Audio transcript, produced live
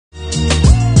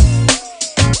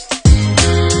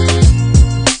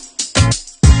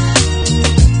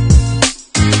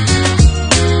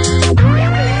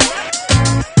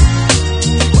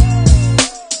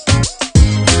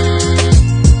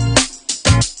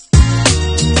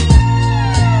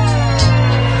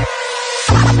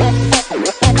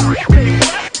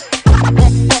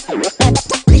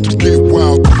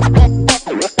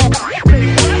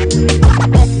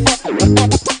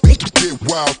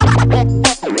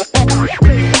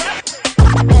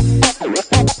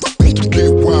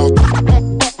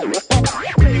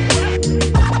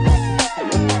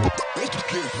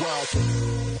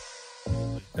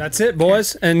That's it,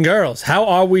 boys and girls. How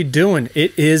are we doing?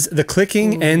 It is the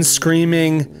clicking and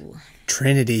screaming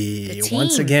Trinity.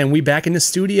 Once again, we back in the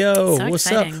studio. So What's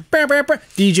exciting. up?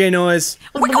 DJ Noise.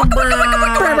 Ring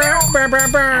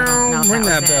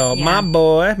that bell. Yeah.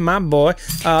 My boy.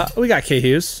 We got Kate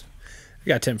Hughes. We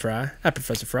got Tim Fry.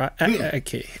 Professor Fry.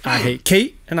 Kate. I hate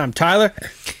Kate, and I'm Tyler.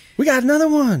 We got another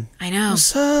one. I know.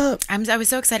 What's up? I was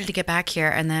so excited to get back here,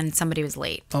 and then somebody was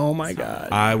late. Oh my God.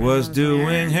 I was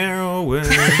doing heroin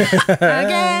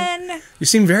Again. You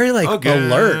seem very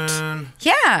alert.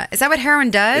 Yeah. Is that what heroin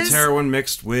does? It's heroin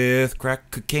mixed with crack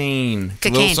cocaine. It's a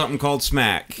little Cocaine. something called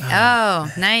smack.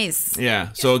 Oh, nice. Yeah,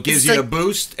 so it gives It's you a like-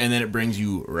 boost, and then it brings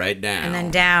you right down. And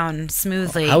then down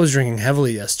smoothly. I was drinking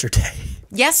heavily yesterday.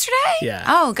 Yesterday? Yeah.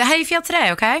 Oh, how do you feel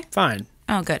today? Okay. Fine.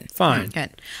 Oh, good. Fine. Good.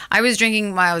 I was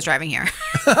drinking while I was driving here.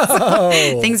 Oh.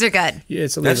 Things are good. Yeah,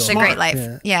 it's illegal. That's It's a great smart.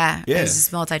 life. Yeah. Yeah. I was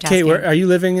just multitasking. Kate, are you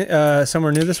living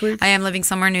somewhere new this week? I am living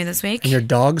somewhere new this week. And you're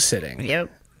dog sitting. Yep.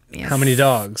 Yes. How many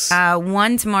dogs?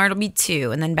 One tomorrow. It'll be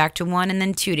two, and then back to one, and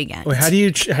then two again. Wait, how do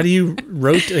you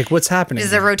rotate? Like, what's happening?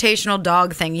 It's a rotational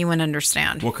dog thing. You wouldn't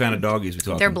understand. What kind of doggies we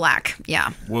talking? They're black.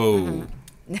 Yeah. Whoa.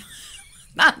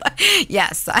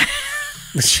 Yes.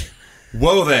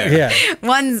 Whoa there. Yeah.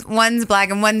 One's black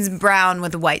and one's brown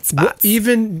with white spots.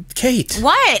 Even Kate.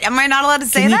 What? Am I not allowed to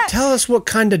say Can you that? tell us what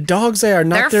kind of dogs they are?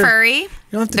 They're furry. You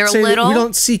don't have to They're say that little. we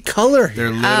don't see color. They're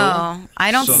little. Oh,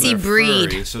 I don't so see they're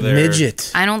breed. furry, so they're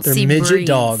midget. I don't They're see midget breeds.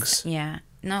 dogs. Yeah.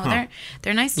 No,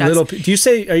 they're nice dogs. Little. Do you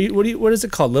say? What is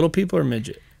it called? Little people or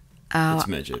midget? It's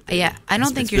midget. baby. Yeah, I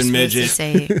don't think It's you're been supposed to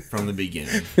midget say. from the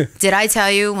beginning. Did I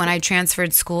tell you when I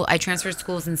transferred schools in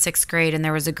 6th grade, and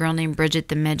there was a girl named Bridget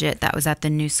the midget that was at the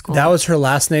new school. That was her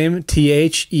last name.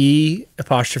 THE'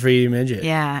 midget.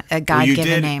 Yeah, a Well,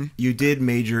 God-given name. You did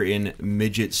major in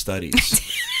midget studies.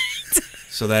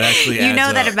 So that actually adds You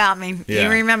know that up. about me. Yeah. You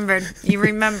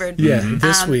remembered. Yeah.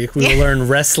 This week we will learn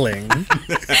wrestling.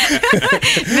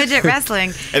 Midget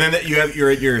wrestling. And then you're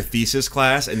at your thesis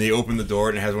class, and they open the door,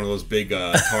 and it has one of those big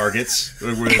targets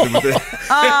with the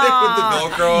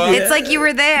Velcro on. It's like you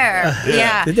were there.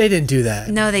 Yeah. They didn't do that.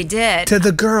 No, they did. To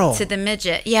the girl. To the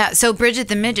midget. Yeah. So Bridget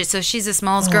the midget. So she's the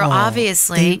smallest girl,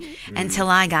 obviously, until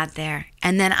I got there.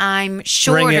 And then I'm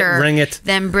shorter Ring it.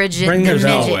 than Bridget Ring the the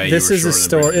bell. midget. way you This were is a shorter than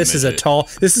story. Bridget This is a midget. tall.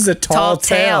 This is a tall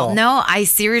tail. No, I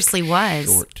seriously was.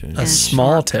 Short tail. A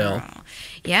small tail.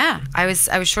 Yeah, I was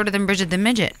shorter than Bridget the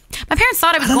midget. My parents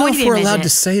thought I was I don't know going if to be a we're midget. allowed to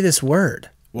say this word.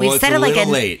 Well, We've it's said a it like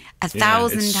little late. a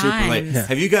thousand it's super late. times. Yeah.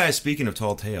 Have you guys, speaking of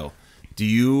Tall Tale, do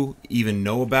you even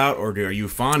know about or are you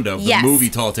fond of Yes. the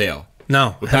movie Tall Tale?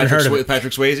 No, With haven't heard of it.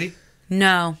 Patrick Swayze?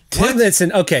 No, Tim,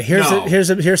 listen. Okay, No.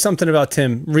 here's something about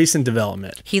Tim. Recent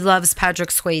development. he loves Patrick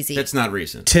Swayze. That's not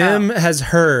recent. Tim has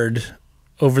heard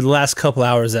over the last couple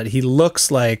hours that he looks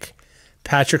like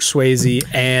Patrick Swayze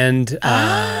and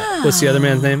what's the other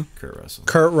man's name? Kurt Russell.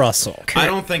 Kurt Russell. I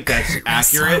don't think that's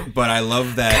accurate, but I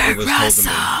love that it was told to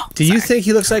me. Do you think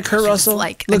he looks like Kurt Russell?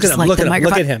 like- I look at just him. like Look the at him.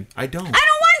 Look microphone. at him. I don't. I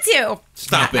don't want to.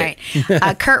 Stop Yeah, it. all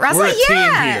right. Kurt Russell. We're a team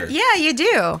Yeah, here. yeah, you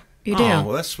do. You do. Oh,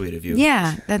 well, that's sweet of you.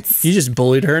 Yeah, that's. You just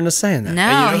bullied her into saying that. No,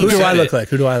 And you know he Who do said I it? look like?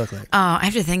 Who do I look like? Oh, I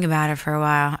have to think about it for a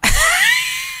while.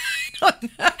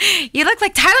 You look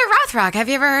like Tyler Rothrock. Have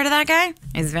you ever heard of that guy?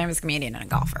 He's a famous comedian and a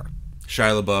golfer.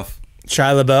 Shia LaBeouf.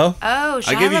 Shia LaBeouf. Oh, Shia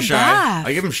I give you Shia. LaBeouf.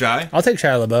 I give him Shia. I'll take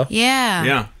Shia LaBeouf. Yeah.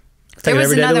 Yeah. There Take it was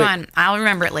every day of the another week. one. I'll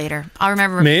remember it later. I'll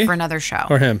remember Me? for another show.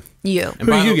 Or him. You. Who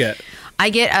do by you the- get? I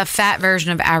get a fat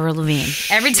version of Avril Lavigne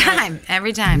every time.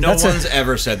 Every time. No one's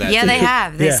ever said that. Yeah, to they you.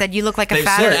 have. They Yeah. said you look like a They've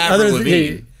fatter. said Other Avril than-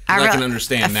 Lavigne. I Avril- can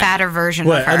understand a that. fatter version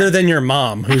What? of her. Other than your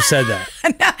mom, who said that?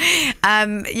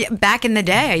 Yeah, back in the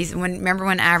day, remember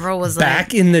when Avril was Back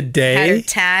like in the had her day.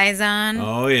 ties on?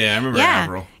 Oh yeah, I remember yeah.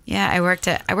 Avril. Yeah, I worked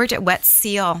at Wet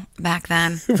Seal back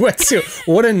then. Wet Seal.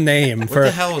 What a name for.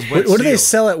 the hell is Wet What do they Seal?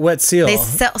 sell at Wet Seal? They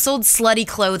sold slutty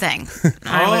clothing.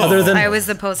 Other I was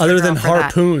the poster other girl than for that.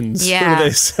 harpoons. Yeah, What do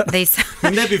they sell? they sell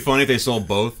Wouldn't that be funny if they sold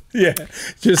both? Yeah,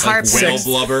 just Harp- like Whale sex.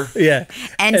 blubber. Yeah,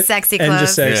 and sexy and clothes.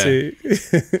 just sexy.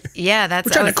 Yeah, that's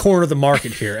We're trying I to was- corner the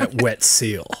market here at Wet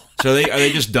Seal. So are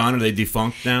they just done? Are they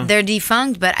defunct now? They're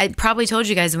defunct, but I probably told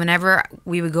you guys whenever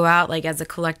we would go out like as a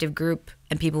collective group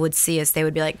and people would see us, they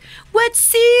would be like, "Wet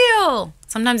Seal."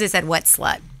 Sometimes they said "wet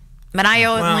slut," but I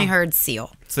only heard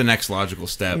 "seal." It's the next logical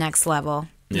step. Next level.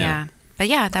 Yeah. Yeah. But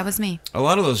yeah, that was me. A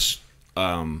lot of those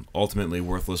ultimately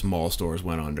worthless mall stores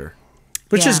went under.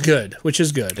 Which is Yeah. good. Which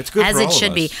is good. It's good As for it all of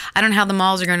should be. us. I don't know how the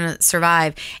malls are going to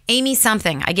survive. Amy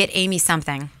something. I get Amy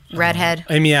something. redhead,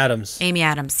 Amy Adams. Amy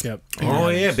Adams. Yep. Oh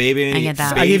yeah, baby. I get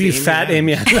that. I give you Baby fat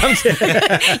Amy Adams.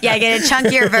 Yeah, I get a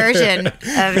chunkier version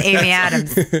of Amy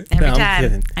Adams every I'm time.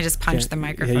 kidding. I just punched the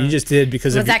microphone. Yeah, you just did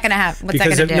because What's of that gonna happen? What's that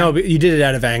because gonna of, do? no, but you did it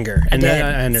out of anger. And did.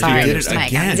 and Sorry, You did it Mike,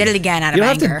 again. I did it again out of You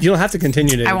don't have anger. to. You don't have to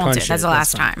continue to. I won't punch do it. That's it. the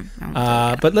last fine. time. I won't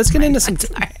do it. But let's get into some.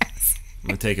 Sorry. I'm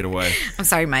gonna take it away. I'm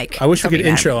sorry, Mike. I wish we Don't could be mad.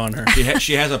 intro on her.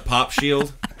 She has a pop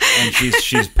shield, and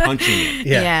she's punching it.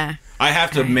 Yeah. Yeah. I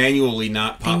have to manually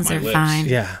not pop Things my are lips. fine.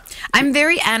 Yeah. I'm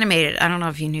very animated. I don't know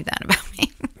if you knew that about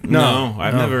me. No,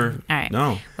 I've never. All right.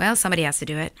 No. Well, somebody has to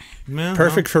do it. No.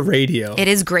 Perfect for radio. It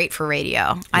is great for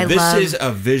radio. This is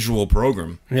a visual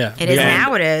program. Yeah. It is Yeah.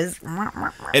 now. It is.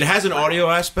 It has an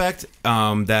audio aspect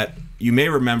that you may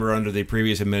remember under the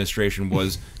previous administration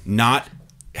was not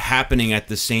happening at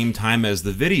the same time as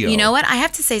the video. You know what? I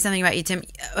have to say something about you, Tim.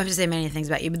 I have to say many things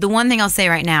about you, but the one thing I'll say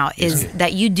right now is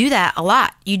that you do that a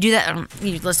lot. You do that.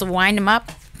 You just wind them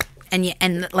up,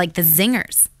 and like the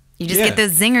zingers. You just Yeah. get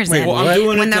those zingers in Well, I'm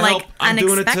doing when it they're to like help. I'm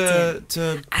doing it unexpected.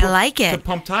 to I like it. to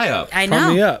pump Ty up. I Pump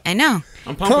know. me up. I know.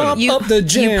 I'm pumping Pump him. You- up the you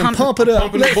jam. Pump it I'm up.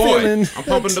 pumping the Let boy. feeling- I'm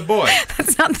pumping the boy.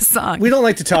 That's not the song. We don't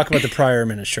like to talk about the prior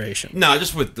administration. No,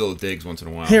 just with little digs once in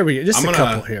a while. Here we go. Just I'm a gonna-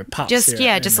 couple here. Pops Just here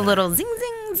yeah, and just a there. little zing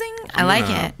zing zing. I like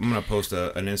it. I'm gonna post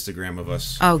an Instagram of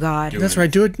us. Oh God. doing That's it.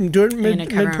 right. Do it mid cover 'em. mid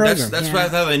program. That's Yeah.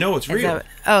 how they know it's Is real. that-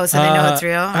 oh, so they know it's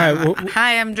real. all right, well,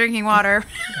 Hi, I'm drinking water.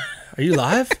 Are you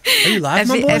live? Are you live,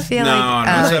 my boy? I feel No, like.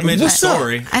 no, I mean, it's a What's up?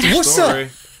 story. What's Story. up?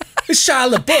 It's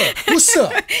Shia LaBeouf. What's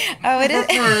up? Oh, it is.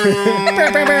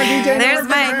 There's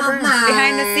my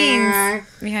behind the scenes.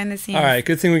 Behind the scenes. All right.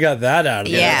 Good thing we got that out of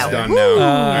the way. Yeah. It's done now. All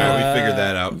right, we figured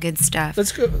that out. Good stuff.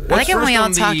 Let's go. I like it when we all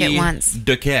First talk on at the once.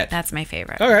 Duquette. That's my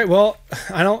favorite. All right. Well,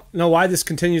 I don't know why this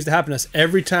continues to happen to us.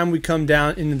 Every time we come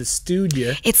down into the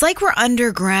studio. It's like we're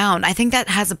underground. I think that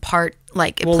has a part.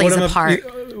 Like it Well, plays what a I'm part.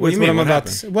 With what I'm What about to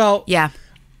happened? say. Well, Yeah.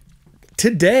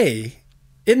 today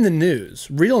in the news,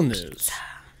 real news,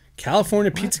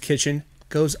 California Pizza Kitchen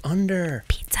goes under.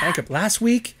 Pizza.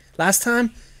 Last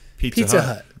time, Pizza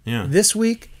Hut. Yeah. This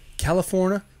week,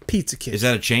 California Pizza Kitchen. Is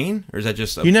that a chain or is that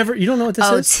just a? You don't know what this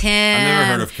Oh, is? Tim. I've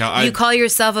never heard of You call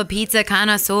yourself a pizza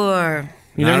connoisseur.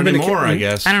 You Not never been to anymore, Ca- I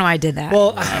guess. I don't know why I did that.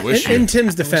 Well, I wish in you-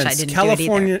 Tim's I defense, didn't do it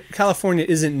either. California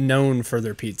isn't known for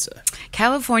their pizza.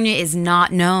 California is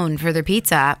not known for their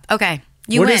pizza. Okay.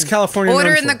 You What win. is California Order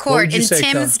known in the for? What court. would you In say,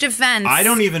 Tim's defense. I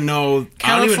don't even know.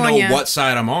 I don't even California. know what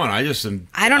side I'm on. I just am.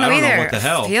 I don't know either. What the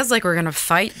hell? Feels like we're gonna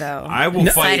fight though. I will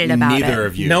fight Excited about neither it.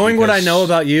 of you. Knowing what I because- know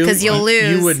about you, 'Cause you'll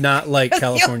lose. You would not like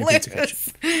California You'll Pizza lose.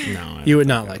 Kitchen. No, You would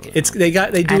not like it. It's they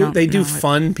don't do know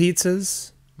fun pizzas.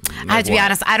 I have to be what?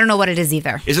 honest. I don't know what it is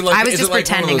either. Is it like? I was is just it like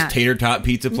one pretending. of those tater tot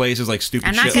pizza places, like stupid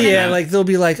I'm not shit? gonna- like Yeah, that? like they'll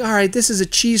be like, all right, this is a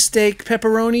cheesesteak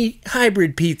pepperoni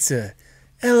hybrid pizza.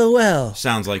 LOL.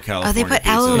 Sounds like Oh, California. they put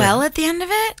pizza. LOL at the end of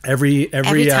it. Every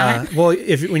time? well,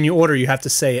 when you order, you have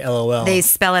to say LOL. They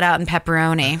spell it out in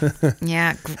pepperoni.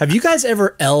 Yeah. Have you guys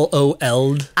ever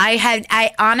LOL'd?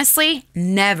 I honestly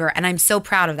never, and I'm so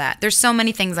proud of that. There's so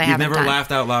many things I You've haven't never done.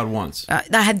 laughed out loud once. I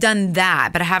have done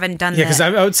that, but I haven't done Yeah, because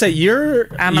that. I would say you're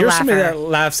I'm a somebody laugher. that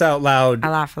laughs out loud I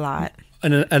laugh a lot.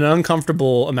 an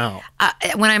uncomfortable amount.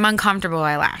 When I'm uncomfortable,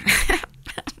 I laugh.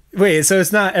 Wait, so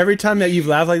it's not every time that you've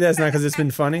laughed like that, it's not because it's been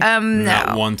funny?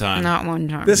 Not one time. Not one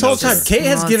time. This whole time, sir. Kate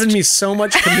has given me so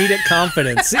much comedic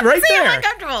confidence. See, right See, I'm there.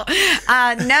 uncomfortable.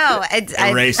 No,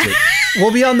 Erase it.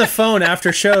 We'll be on the phone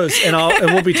after shows, and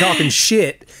we'll be talking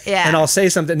shit. Yeah. And I'll say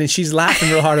something, and she's laughing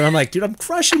real hard, and I'm like, dude, I'm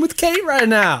crushing with Kate right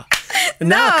now. And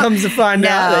now it comes to find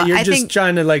out No, that you're I just think-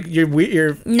 trying to like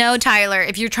you're No, Tyler.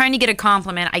 If you're trying to get a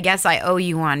compliment, I guess I owe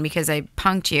you one because I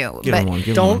punked you. Give but him one. Give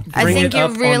him don't one. I bring think it you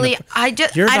up on really. the, I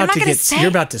just. you're I'm about not to gonna get say. you're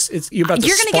about to you're about to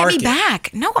You're gonna spark get me it.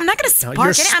 back. No, I'm not gonna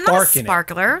you're spark it. I'm not a sparking it.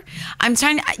 sparkler. I'm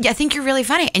trying to. I think you're really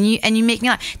funny, and you make me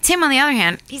laugh. Tim, on the other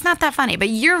hand, he's not that funny, but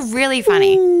you're really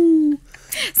funny.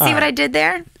 See what I did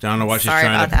there? I don't know what she's Sorry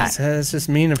trying about to. that. That's just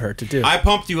mean of her to do. I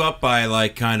pumped you up by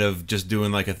like kind of just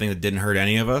doing like a thing that didn't hurt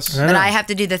any of us. But I have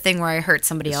to do the thing where I hurt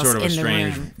somebody else Sort of a in the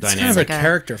strange room. it's kind dynamic. of a like a-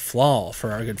 character flaw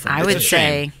for our good friend. I would It's a say.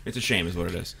 shame. It's a shame, is what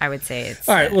it is. I would say it's.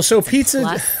 All right, well, so it's a pizza.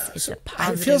 plus, it's a It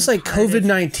positive feels like part of-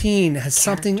 COVID-19 has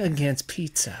something against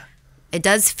pizza. It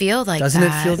does feel like Doesn't it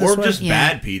that. feel this Or way? just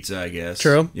Yeah. bad pizza, I guess.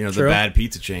 True, You know, true. the bad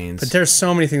pizza chains. But there's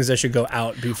so many things that should go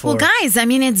out before. Well, guys, I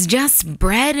mean, it's just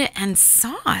bread and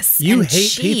sauce. You and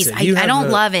hate cheese. pizza. You I have don't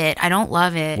the- love it. I don't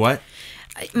love it. What?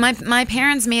 My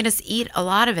parents made us eat a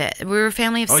lot of it. We were a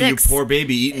family of Oh, six. you poor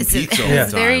baby eating pizza all the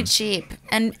It's time. very cheap,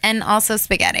 and also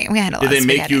spaghetti. We had a lot. Did they of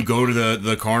make spaghetti. you go to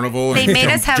the carnival? They and made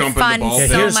us have jump fun in the ball so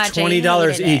pit? Here's much, I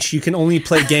 $20 hated each. it. You can only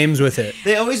play games with it.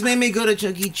 They always made me go to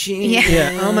Chuck E. Cheese. Yeah.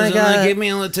 Yeah. Oh my God. They gave me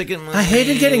all the ticket money. I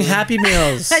hated getting Happy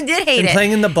Meals. I did hate and it.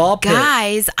 playing in the ball pit.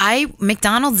 Guys,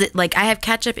 McDonald's, like, I have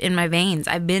ketchup in my veins.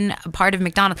 I've been a part of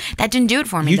McDonald's. That didn't do it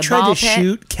for me. You The tried ball to pit,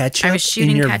 shoot ketchup I was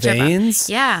shooting in your ketchup. veins?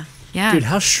 Yeah. Dude,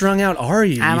 how strung out are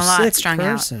you? I'm you a lot sick strung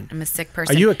person. out. I'm a sick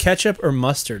person. Are you a ketchup or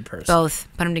mustard person? Both?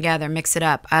 Put them together, mix it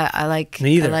up. I like.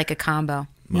 Neither. I like a combo.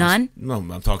 None. No,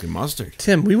 I'm talking mustard.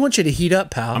 Tim, we want you to heat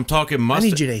up, pal. I'm talking I mustard.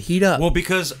 need you to heat up. Well,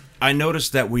 because I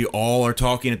noticed that we all are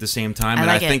talking at the same time, I and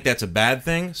like I it. think that's a bad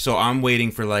thing. So I'm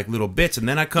waiting for like little bits, and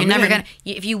then I come You're never in gonna.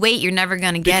 If you wait, you're never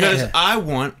gonna get because it. I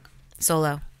want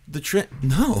Solo. the trip.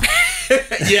 No.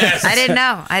 Yes. I didn't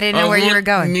know. I didn't know where you were want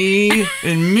going. Me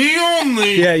and me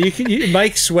only. Yeah,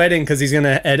 Mike's sweating because he's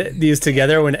gonna edit these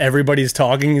together when everybody's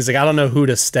talking. He's like, I don't know who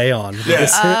to stay on. Yeah.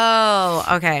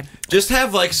 Oh, okay. Just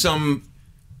have like some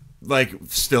like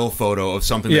still photo of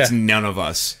something that's Yeah. none of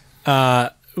us.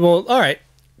 Well, all right,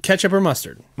 ketchup or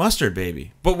mustard? Mustard,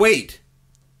 baby. But wait,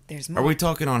 There's are more. we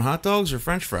talking on hot dogs or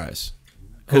French fries?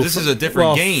 Because this is a different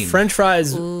Well, game. French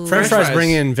fries. French fries bring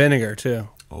in vinegar too.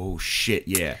 Oh shit,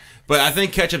 yeah. But I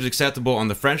think ketchup's acceptable on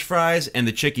the French fries and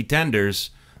the chicky tenders.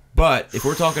 But if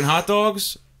we're talking hot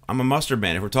dogs, I'm a mustard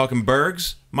man. If we're talking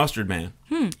burgers, mustard man.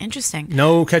 Interesting.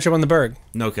 No ketchup on the burg.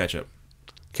 No ketchup.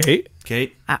 Kate,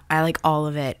 Kate, I like all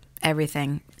of it,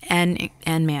 everything, and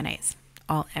mayonnaise,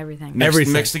 everything.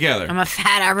 Everything. mixed together. I'm a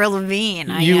fat Avril Lavigne.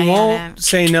 you won't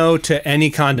say no to any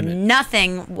condiment.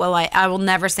 Nothing. Will I will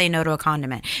never say no to a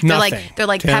condiment. Nothing. They're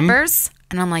like Tim? peppers,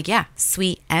 and I'm like, yeah,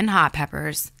 sweet and hot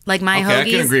peppers. Like my Okay, I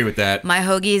hoagies. can agree with that. My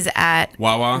hoagies at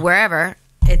Wawa? wherever.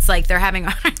 It's like they're having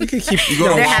a You go to they're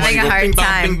Wawa, having you a go hard bing, bong,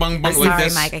 time. bing, bong, bong, I'm like sorry,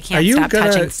 this. Mike. I Are can't you stop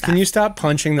touching gonna? stuff. Can you stop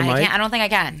punching the I mic? can't. I don't think I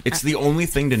can. It's the only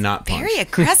thing to not punch. Very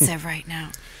aggressive right now.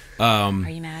 Are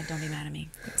you mad? Don't be mad at me.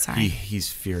 Sorry. He's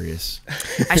furious.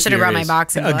 I should have brought my furious.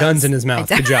 boxing gloves. Guns in his mouth.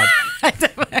 Good job.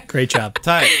 Great job.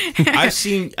 Ty, I've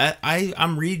seen.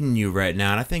 I'm reading you right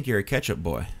now, and I think you're a ketchup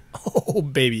boy. Oh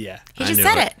baby, yeah. He I just knew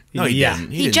said it. No, he Yeah.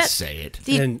 didn't. He He didn't just- say it.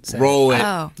 He- Didn't say. Roll it.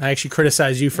 Oh, I actually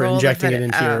criticize you for Roll the injecting it footage.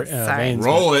 into your Oh, sorry. veins.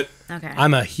 Roll it. okay.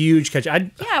 I'm a huge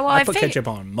ketchup. Yeah, well, I I put figured- ketchup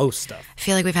on most stuff. I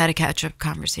feel like we've had a ketchup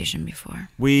conversation before.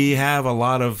 We have a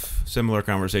lot of similar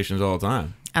conversations all the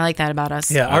time. I like that about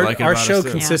us. Yeah, I like it our about show us,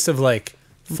 too. consists of like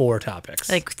 4 topics.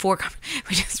 Like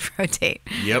we just rotate.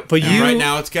 Yep. But And you- right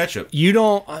now it's ketchup. you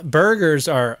don't. Burgers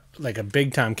are like a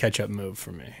big time ketchup move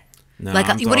for me. No, Like,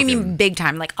 I'm what do you mean talking- big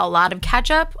time? Like a lot of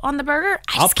ketchup on the burger?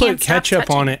 I I'll just can't put stop ketchup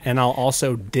touching. on it, and I'll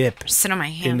also dip Sit on my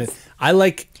in hands. it. I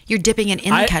like. You're dipping it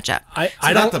in the ketchup. I So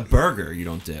not don't the burger. You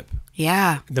don't dip.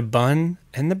 Yeah. the bun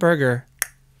and the burger.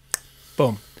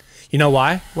 Boom. You know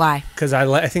why? Why? Because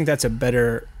I think that's a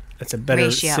better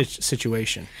Ratio.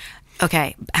 situation.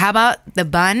 Okay. How about the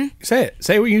bun? Say it.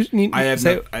 Say what you need. I have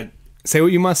say, no. I say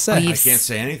what you must say. you- can't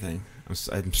say anything.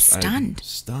 I'm Stunned.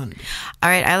 Stunned. All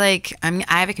right.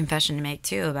 I have a confession to make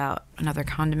too about another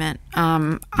condiment.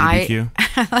 BBQ?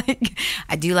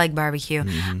 I do like barbecue.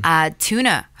 Mm-hmm.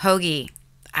 Tuna hoagie.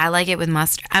 I like it with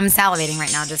mustard. I'm salivating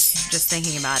right now just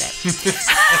thinking about it.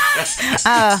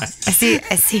 Oh,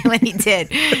 I see what he did.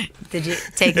 Did you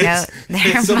take note? There,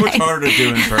 It's so much Mike? harder to do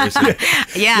in person.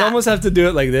 Yeah. You almost have to do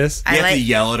it like this. You have to like-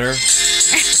 yell at her.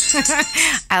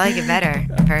 I like it better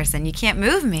in person. You can't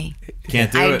move me.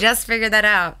 Can't do I it. just figured that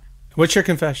out. What's your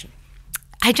confession?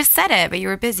 I just said it, but you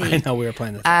were busy. I know we were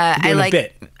playing this. I You're doing like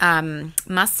a bit.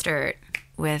 mustard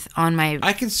with on my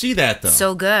I can see that though.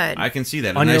 so good I can see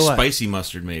that. A On your nice what? spicy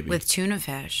mustard, maybe. with tuna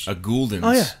fish. a Gouldens.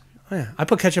 Oh yeah. I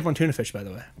put ketchup on tuna fish, by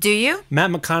the way. Do you?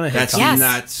 Matt McConaughey. That's told me. Yes,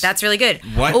 nuts. that's really good.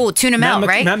 What? Oh, tuna melt,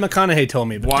 right? Matt McConaughey told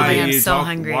me. But Why? I am are you so talk-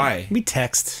 hungry. Why? We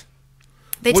text.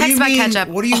 They What do text you about mean? ketchup.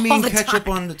 What do you all mean the ketchup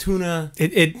time. on the tuna?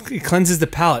 It cleanses the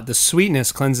palate. The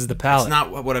sweetness cleanses the palate. That's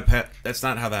not what a pet. That's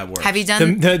not how that works. Have you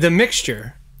done? the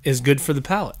mixture is good for the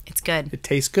palate. It's good. It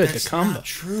tastes good. That's the combo. not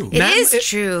true. It Matt- is it-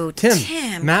 true, Tim.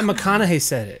 Matt McConaughey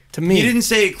said it to me. He didn't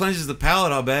say it cleanses the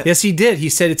palate. I'll bet. Yes, he did. He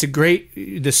said it's a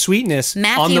great the sweetness on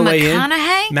Matthew the way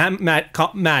McConaughey? in.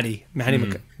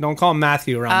 Matty. Don't call him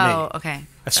Matthew around Oh, me. okay.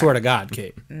 I swear to God,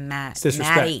 Kate.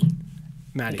 disrespect. Maddie.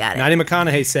 Matty. Got it. Matty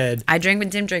McConaughey said. I drink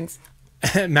when Tim drinks.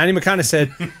 Matty McConaughey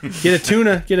said,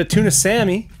 get a tuna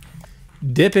Sammy,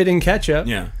 dip it in ketchup.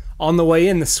 Yeah. On the way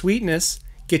in, the sweetness,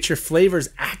 get your flavors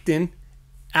active,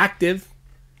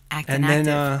 Acting and active.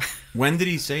 then When did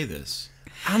he say this?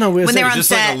 I don't know. It was when they were like, on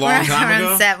just like a set. long we time were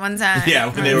ago? on set one time.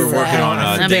 Yeah, when they were working on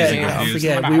I Dazed and forget. I Confused.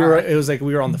 forget. We were. It was like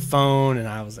we were on the phone, and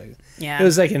I was like, Yeah. It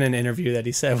was like in an interview that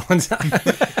he said one time.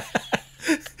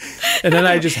 And then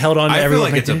I just held on to I feel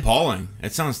everyone. like it's appalling.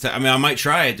 It sounds. I mean, I might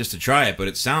try it just to try it, but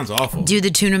it sounds awful. Do the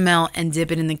tuna melt and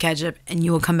dip it in the ketchup, and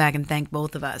you will come back and thank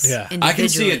both of us. Yeah. I can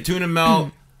see individually. a tuna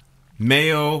melt,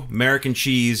 mayo, American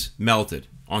cheese melted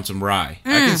on some rye.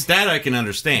 I can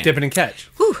understand. Dip it and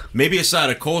catch. Maybe a side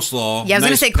of coleslaw. Yeah, I was nice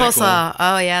gonna say pickle. coleslaw.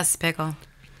 Oh yes, pickle.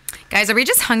 Guys, are we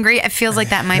just hungry? It feels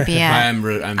like that might be it. I'm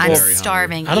very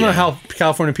starving. I don't know Yeah. how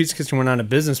California Pizza Kitchen went out of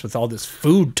business with all this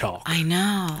food talk. I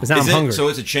know. Because now Is I'm hungry. it, so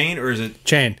it's a chain or is it?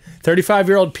 Chain.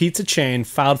 35-year-old pizza chain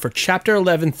filed for Chapter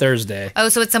 11 Thursday. Oh,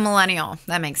 so it's a millennial.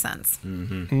 That makes sense.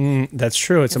 That's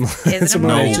true. It's a, it a No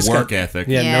millennial? just work got- ethic.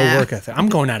 Yeah, Yeah. no work ethic. I'm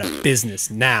going out of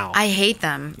business now. I hate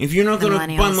them. If you're not The gonna buy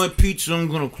millennials. my pizza, I'm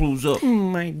gonna close up. Oh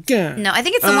my God. No, I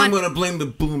think it's the And I'm one. gonna blame the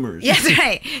boomers. Yeah, that's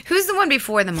right. Who's the one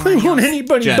before the Why won't millennials?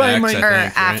 anybody Gen buy X, my... I Or think,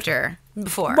 right? after?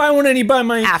 Before. Why won't anybody buy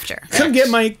my... After. Come get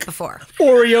my Before.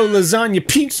 Oreo lasagna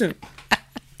pizza.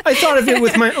 I thought of it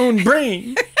with my own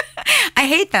brain. I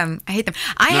hate them. I hate them.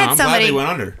 I No, had I'm somebody. glad they went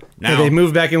under. Now Yeah, they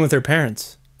moved back in with their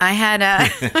parents. I had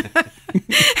a.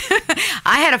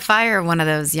 I had to fire one of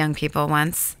those young people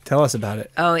once. Tell us about it.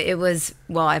 Oh, it was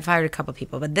well. I fired a couple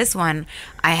people, but this one,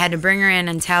 I had to bring her in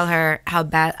and tell her how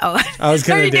bad. Oh, I was are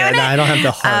gonna you do it. doing No, I don't have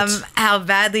the heart. How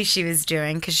badly she was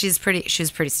doing because she was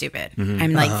pretty stupid. Mm-hmm.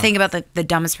 I'm like, think about the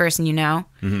dumbest person you know,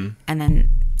 and then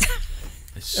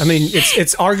I mean,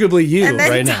 it's arguably you and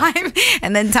then right now. time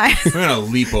and then time. I'm gonna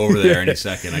leap over there any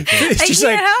second. I can't. She's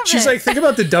can't like, help she's it. like, think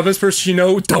about the dumbest person you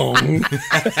know. Dong.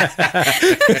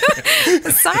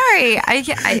 Sorry, I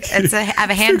have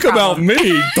a hand Think about problem.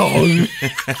 me. Dong.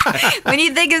 When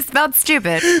you think it's spelled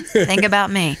stupid, think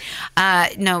about me.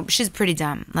 No, she's pretty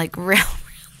dumb. Like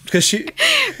Because she.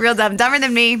 real dumb, dumber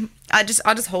than me. I'll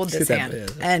just hold this that- hand.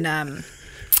 yeah. And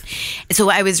so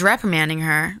I was reprimanding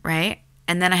her, right?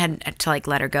 And then I had to like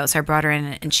let her go. So I brought her in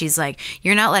and she's like,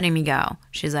 "You're not letting me go."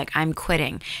 She's like, "I'm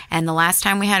quitting." And the last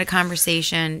time we had a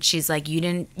conversation, she's like,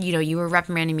 you were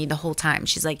reprimanding me the whole time.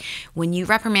 She's like, when you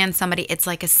reprimand somebody, it's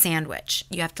like a sandwich.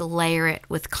 You have to layer it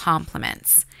with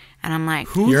compliments. And I'm like,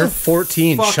 Who You're the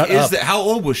 14. fuck Shut is up. that? How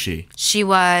old was she? she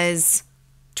was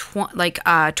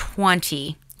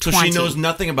 20. So she knows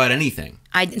nothing about anything.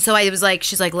 So I was like,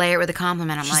 she's like, layer it with a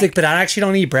compliment. I'm She's like, but I actually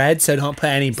don't eat bread, so don't put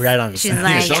any bread on the she's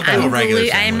sandwich. like, don't do a regular I'm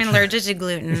sandwich. allergic to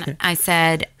gluten. I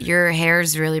said, your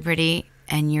hair's really pretty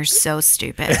and you're so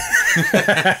stupid. Is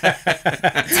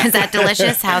that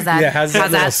delicious? How's that? Yeah, how's little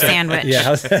that sa- sandwich? Yeah,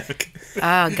 how's that? Oh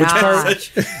part? God.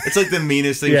 It's like the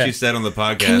meanest thing Yeah. she said on the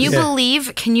podcast.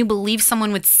 Can you believe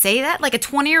someone would say that? Like a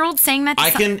 20-year-old saying that to I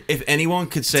can, if anyone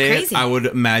could say it, crazy. I would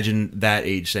imagine that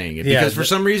age saying it. Yeah, Because for but-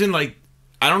 some reason, like,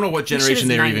 I don't know what she was generation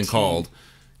they were even 19. called.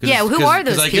 Yeah, who are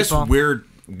those I guess people? we're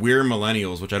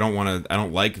millennials, which I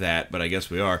don't like that, but I guess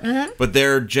we are. Mm-hmm. But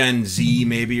they're Gen Z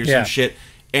maybe or Yeah. some shit.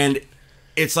 And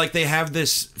it's like they have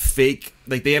this fake,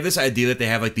 like they have this idea that they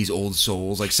have like these old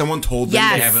souls. Like someone told them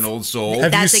Yes. they have an old soul.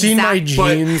 Have That's you seen my exact-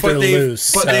 jeans? They're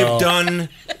loose. But so- they've done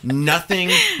nothing.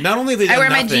 Not only have they done I wear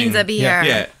my nothing, jeans up here.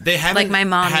 Yeah, they haven't Like my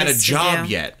mom had a used to job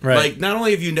do. yet. Right. Like not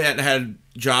only have you had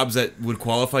jobs that would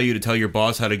qualify you to tell your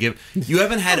boss how to give, you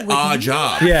haven't had a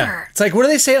job. Yeah, it's like, what do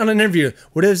they say on an interview?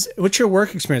 What's your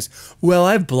work experience? Well,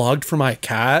 I've blogged for my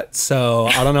cat, so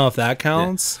I don't know if that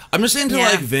counts. I'm just into Yeah.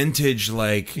 like vintage,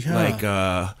 like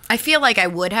I feel like I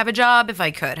would have a job if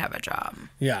I could have a job.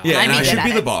 Yeah, yeah, I'd and be I good should at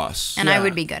be it. the boss. And I Yeah.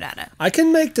 would be good at it. I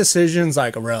can make decisions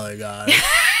like really good.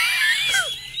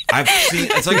 I've seen.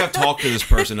 It's like I've talked to this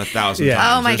person 1,000 Yeah.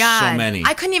 times. Oh my There's God. so many.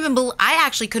 I couldn't even I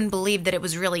actually couldn't believe that it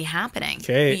was really happening.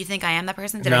 Okay. You think I am that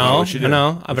person? Did I No, what you do?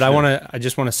 no, What but you I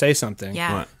just want to say something.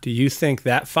 Yeah. What? Do you think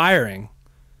that firing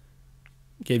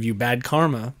gave you bad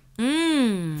karma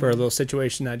for a little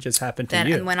situation that just happened to Then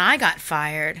you? and when I got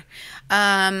fired,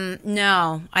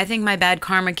 no, I think my bad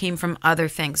karma came from other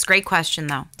things. Great question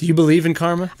though. Do you believe in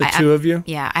karma? The two of you?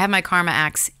 Yeah, I have my karma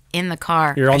axe in the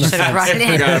car. You're on I the should have fence. brought it I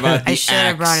in. forgot about the I should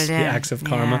have brought axe. it in. The axe of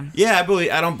karma. Yeah,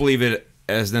 I don't believe it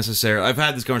as necessary. I've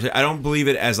had this conversation. I don't believe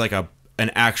it as like an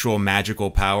actual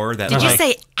magical power that. Did you like,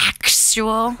 say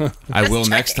actual? I will Just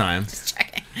next checking.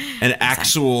 time. An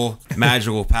actual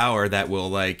magical power that will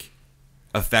like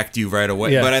affect you right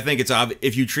away. Yeah. But I think it's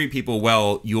if you treat people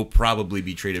well, you'll probably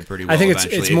be treated pretty well. I think it's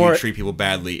eventually. more- If you treat people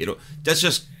badly, that's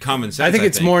just common sense. I think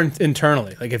it's more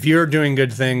internally. Like if you're doing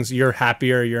good things, you're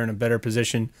happier, you're in a better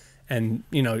position, and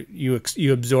you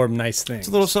absorb nice things.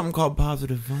 a little something called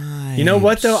positive vibes. You know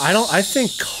what though? I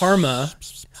think karma.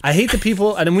 I hate the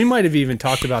people, and we might have even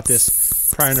talked about this.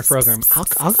 prior to program.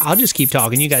 I'll just keep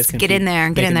talking. You guys can Get in there.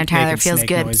 Get in there, Tyler. It feels snake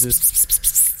good. noises.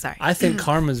 Sorry. I think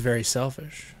karma's very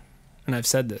selfish, and I've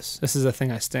said this. This is a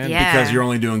thing I stand by. Yeah. Because you're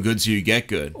only doing good so you get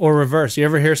good. Or reverse. You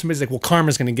ever hear somebody's like, "Well,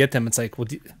 karma's going to get them." It's like, well,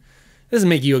 it doesn't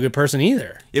make you a good person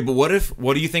either. Yeah, but what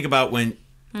do you think about when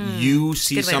you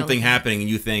see Good way to something look at it. happening and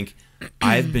you think,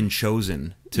 I've been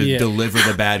chosen to Yeah. deliver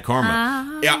the bad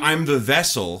karma. Yeah, I'm the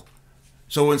vessel.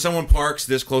 So when someone parks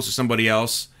this close to somebody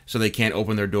else so they can't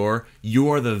open their door, you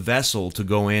are the vessel to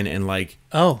go in and like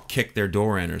Oh, kick their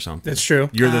door in or something. that's true.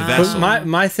 You're the But vessel.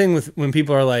 my thing with when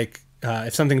people are like,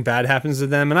 if something bad happens to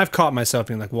them, and I've caught myself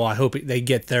being like, well, I hope they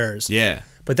get theirs. Yeah.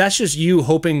 But that's just you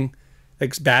hoping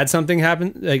like bad something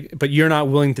happens, like, but you're not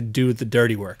willing to do the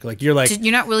dirty work. Like you're like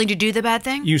You're not willing to do the bad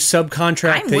thing? you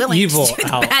subcontract I'm the willing evil to do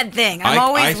the out. bad thing. I'm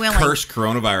always I willing. curse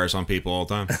coronavirus on people all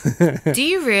the time. Do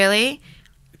you really?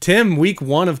 Tim, week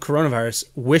 1 of coronavirus,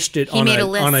 wished it on made a a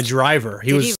list. on a driver. He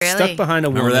Did was he really? stuck behind a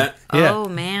Remember woman. that? Yeah. Oh,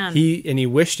 man. He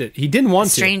wished it. He didn't want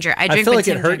to. Stranger. I drink feel when like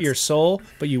it Tim hurt drinks. your soul,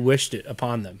 but you wished it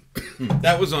upon them.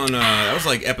 That was on. That was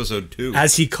like episode 2.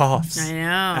 As he coughs. I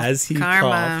know. As he Karma.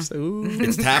 coughs. Ooh.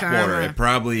 It's tap Karma. water. It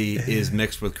probably is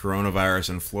mixed with coronavirus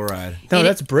and fluoride. No,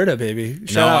 that's Brita, baby. No,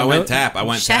 Shout out. I went tap. I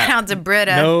went Shout tap. out to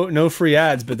Britta. No free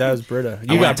ads, but that was Brita. You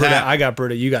got went Brita. tap. I got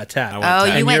Brita. You got tap. I went Oh, tap.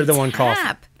 you And went you're the one coughing.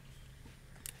 tap.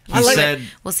 He said.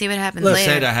 We'll see what happens He later.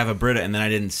 said I have a Brita, and then I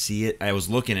didn't see it. I was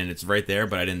looking, and it's right there,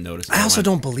 but I didn't notice it. I also went,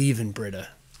 don't believe in Brita.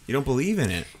 You don't believe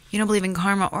in it? You don't believe in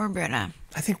karma or Britta.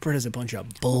 I think Brita's a bunch of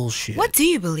bullshit. What do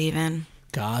you believe in?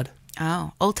 God?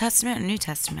 Oh, Old Testament or New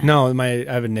Testament? No, I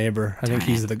have a neighbor. I think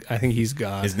he's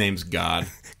God. His name's God.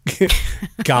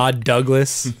 God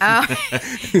Douglas.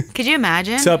 Could you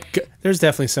imagine? What's up? There's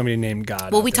definitely somebody named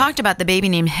God. Well, out we there. talked about the baby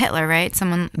named Hitler, right?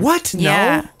 Someone. What?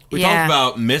 Yeah. No. We yeah. talked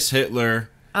about Miss Hitler.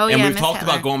 Oh, and yeah, we've Miss talked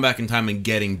Hitler. about going back in time and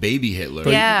getting baby Hitler.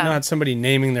 But Yeah. not somebody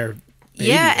naming their baby.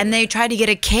 Yeah, and they tried to get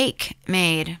a cake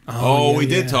made. Oh, yeah, we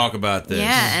did yeah. talk about this.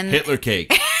 Yeah, and- Hitler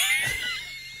cake.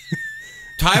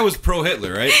 Ty was pro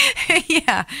Hitler, right?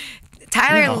 Yeah.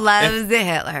 Tyler loves the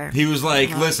Hitler. He was like,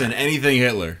 listen, anything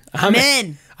Hitler. I'm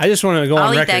in. I just want to go I'll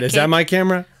on eat record. that Is that cake. my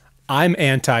camera? I'm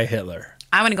anti-Hitler.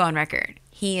 I want to go on record.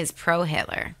 He is pro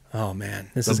Hitler. Oh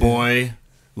man, this The is boy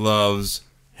loves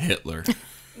Hitler.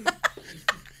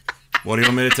 What do you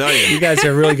want me to tell You you? guys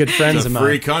are really good friends It's of a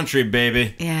free mine. country,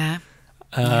 baby. Yeah.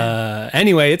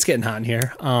 Anyway, it's getting hot in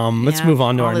here. Let's Yeah. move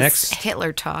on to All our this next.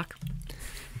 Hitler talk.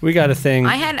 We got a thing.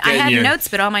 I had Getting your- notes,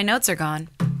 but all my notes are gone.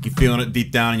 You feeling it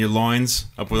deep down in your loins,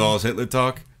 up with all this Hitler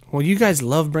talk? Well, you guys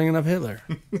love bringing up Hitler.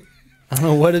 I don't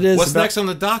know what it is. What's about- next on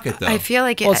the docket, though? I feel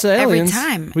like it Well, it's the every aliens.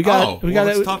 time. We got.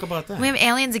 let's talk about that. We have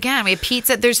aliens again. We have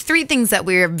pizza. There's 3 things that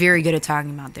we're very good at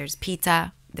talking about. There's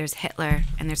pizza, there's Hitler,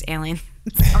 and there's aliens.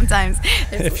 Sometimes.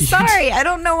 Sorry, I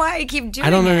don't know why I keep doing it.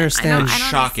 I don't understand.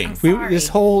 Shocking. I'm We, sorry. this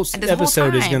whole And this whole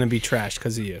episode is time. going to be trashed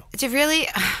because of you. To really,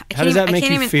 How does that make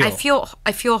you feel?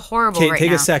 I feel horrible Okay, right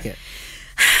take now. a second.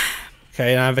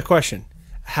 Okay, and I have a question.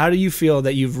 How do you feel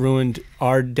that you've ruined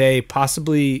our day,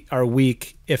 possibly our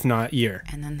week, if not year?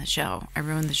 And then the show. I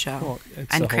ruined the show. Well, it's the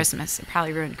and whole- Christmas. It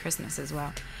probably ruined Christmas as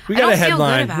well. We I got don't a feel good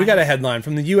headline. about We got it. a headline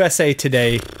from the USA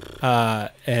Today,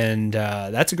 and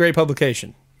that's a great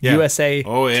publication. Yeah. USA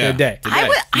Oh, yeah. Today. I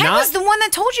Not- was the one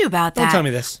that told you about that. Don't tell me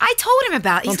this. I told him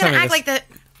about it. He's Don't going to tell me act like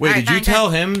the... Wait, All right, did you fine, tell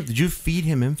fine. him? Did you feed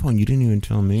him info and you didn't even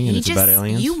tell me? And He it's just, about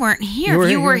aliens? you weren't here. You were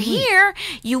if you here, were you were here,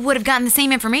 you would have gotten the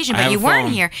same information, I but have you a weren't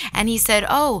phone. here. And he said,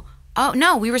 oh,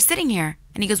 no, we were sitting here.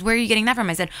 And he goes, where are you getting that from?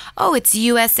 I said, oh, it's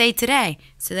USA Today.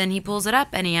 So then he pulls it up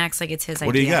and he acts like it's his idea.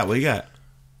 What do you got? What do you got?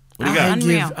 What do you got?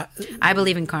 Unreal. I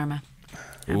believe in karma.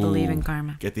 I believe in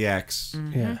karma. Get the axe.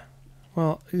 Yeah.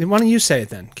 Well, why don't you say it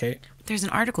then, Kate? There's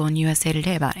an article in USA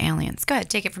Today about aliens. Go ahead,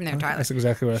 take it from there, Tyler. That's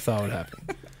exactly what I thought would happen.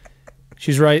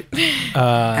 She's right. The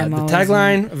always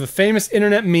tagline of a famous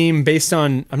internet meme based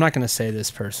on, I'm not going to say this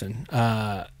person,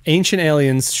 Ancient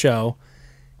Aliens show.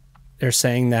 They're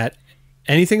saying that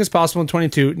anything is possible in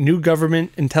 22. New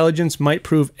government intelligence might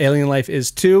prove alien life is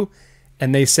too.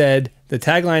 And they said, the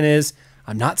tagline is,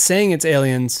 I'm not saying it's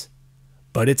aliens,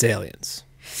 but it's aliens.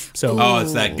 So, Oh,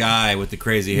 it's that guy with the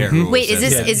crazy hair. who Wait, is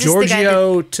says- this- yeah, is the guy that-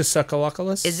 Giorgio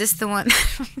Tsoukalos? Is this the one?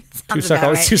 Sounds about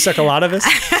right. Tsoukalos?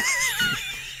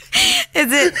 Is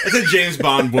it? It's a James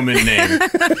Bond woman name.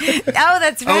 Oh,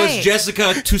 that's right. Oh, it's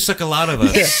Jessica to suck a lot of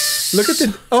us. Look at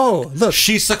the, oh, look.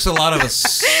 She sucks a lot of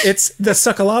us. It's the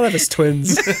Suckalottovus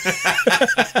twins.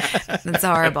 That's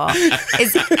horrible. Do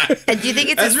you think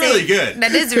it's That's the really same? good.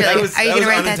 That is really. Are you that gonna was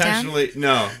write that down? unintentionally-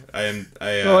 No, I am.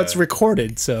 Well, it's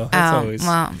recorded, so that's Oh, always.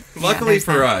 well. Luckily there's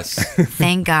for that. us,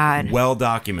 Thank God. well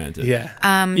documented. Yeah.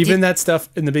 Even that stuff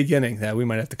in the beginning that we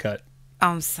might have to cut.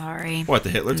 I'm sorry. What, the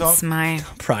Hitler talk? It's my.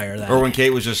 Prior to that. Or when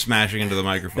Kate was just smashing into the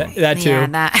microphone? That too. Yeah,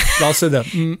 that. Also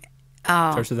the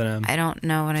starts with an M. I don't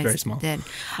know what I very small. did.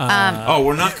 Oh,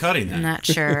 we're not cutting that. I'm not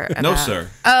sure. No, about- sir.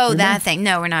 Oh, that thing.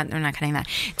 No, we're not. We're not cutting that.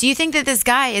 Do you think that this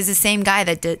guy is the same guy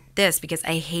that did this? Because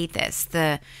I hate this.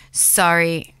 The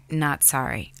sorry, not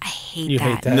sorry. I hate You that.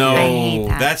 hate that? No, I hate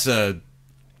that. that's a...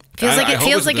 Feels like I it hope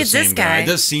feels like the it's this same guy. It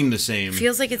does seem the same.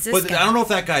 Feels like it's this But guy. I don't know if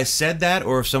that guy said that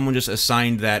or if someone just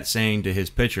assigned that saying to his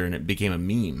picture and it became a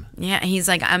meme. Yeah, he's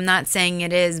like, I'm not saying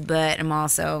it is, but I'm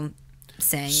also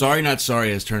saying Sorry, not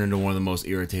sorry has turned into one of the most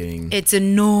irritating... it's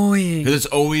annoying. Because it's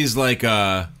always like,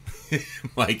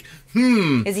 like,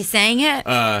 Is he saying it?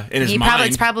 in his he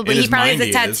mind. probably in his has mind a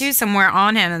he tattoo is. somewhere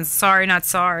on him and sorry, not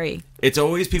sorry. It's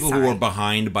always people who Sorry. are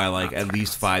behind by like at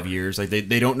least 5 years. Like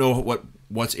they don't know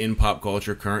what's in pop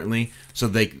culture currently,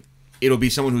 so it'll be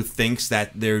someone who thinks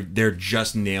that they're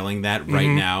just nailing that right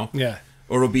now. Yeah.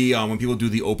 Or it'll be when people do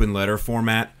the open letter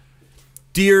format,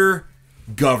 dear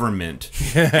government,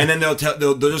 and then they'll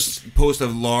just post a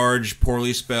large,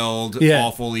 poorly spelled, Yeah.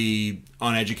 awfully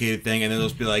uneducated thing, and then they'll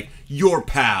just be like your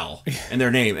pal and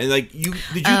their name, and like did you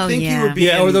Oh, think you yeah. were being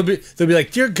Yeah, or they'll be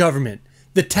like, dear government,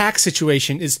 the tax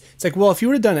situation is. It's like, well, if you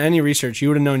would have done any research, you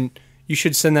would have known you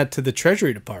should send that to the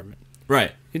Treasury Department.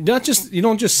 right. You don't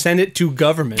just send it to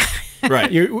government.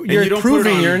 Right. You're And you don't put it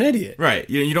proving on- you're an idiot. Right.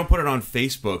 You don't put it on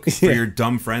Facebook for Yeah. your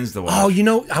dumb friends to watch.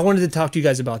 Oh, I wanted to talk to you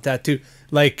guys about that too.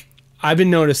 Like, I've been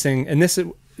noticing, and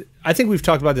I think we've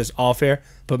talked about this off air,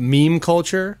 but meme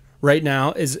culture right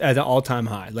now is at an all-time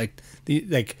high. Like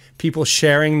people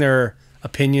sharing their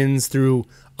opinions through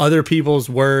other people's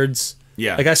words.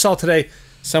 Yeah. Like I saw today,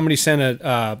 somebody sent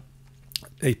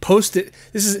they posted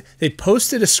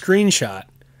a screenshot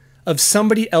of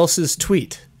somebody else's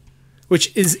tweet,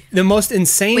 which is the most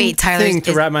insane Wait, Tyler, thing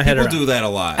to wrap my head People around. do that a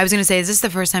lot. I was gonna say, is this the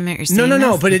first time that you're seeing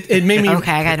No, this? but it made me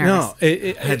Okay, I got nervous. No,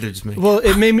 it had to just make- well,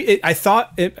 it made me. I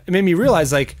thought it made me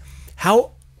realize like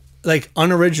how like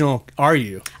unoriginal are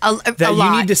you A that you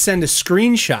lot. need to send a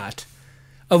screenshot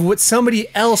of what somebody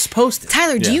else posted.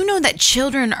 Tyler, do Yeah. you know that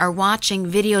children are watching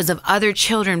videos of other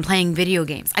children playing video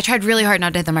games? I tried really hard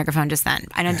not to hit the microphone just then.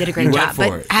 I know I did a great You went job, for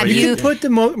but it. have But You you? can put the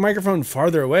microphone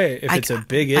farther away if it's a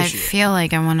big issue. I feel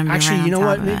like I want to be Actually, right you know on top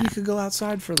what? of Maybe that. you could go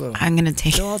outside for a little. I'm gonna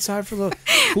take. Go outside for a little.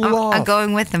 Cool off. I'm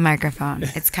going with the microphone.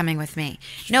 It's coming with me.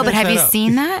 No, but have that you up.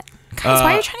 seen that? Guys,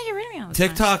 why are you trying to get rid of me all the time?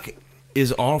 TikTok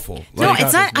is awful. No, Like,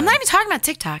 it's not. I'm not even talking about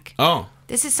TikTok. Oh,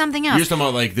 This is something you're else. just talking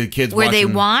about like the kids Where they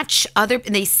watching-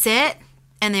 they sit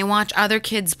and they watch other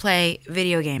kids play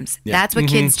video games. Yeah. That's what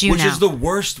kids do which now. is the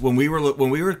worst when we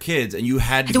were kids and you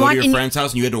had to to go watch- to your and- friend's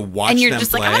house and you had to watch and you're them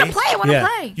just play. like, I want to play. I want to Yeah.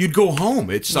 play. You'd go home.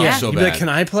 It sucks Yeah. so You'd bad. be like, can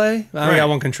I play? I only Right. got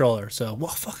one controller, so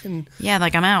well, fucking. Yeah,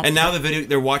 like I'm out. And now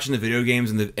they're watching the video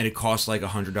games and it costs like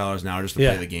 $100 an hour just to Yeah.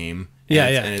 play the game. Yeah,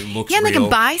 and yeah. And it looks yeah, and they real. can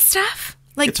buy stuff.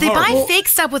 Like It's they buy horrible. fake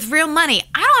stuff with real money.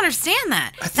 I don't understand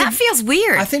that. That feels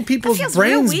weird. I think people's That feels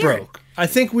real brains weird. broke. I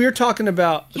think we were talking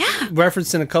about Yeah.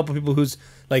 referencing a couple people who's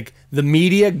like the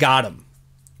media got them.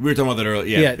 We were talking about that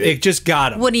earlier. Yeah, it just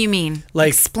got them. What do you mean? Like-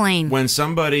 Explain. When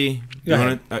somebody, Go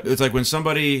ahead. it's like when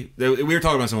somebody, we were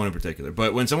talking about someone in particular,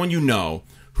 but when someone you know,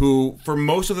 who for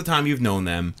most of the time you've known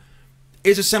them,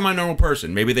 is a semi-normal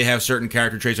person. Maybe they have certain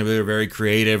character traits, maybe they're very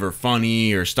creative or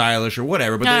funny or stylish or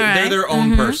whatever, but they're right. their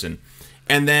own person.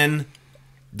 And then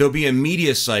there'll be a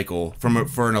media cycle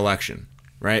for an election,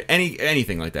 right?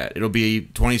 Anything like that. It'll be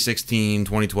 2016,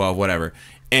 2012, whatever.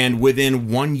 And within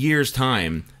 1 year's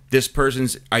time, this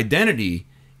person's identity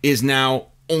is now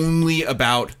only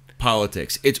about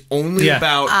politics. It's only Yeah.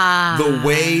 about the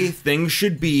way things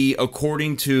should be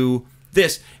according to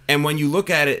this. And when you look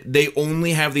at it, they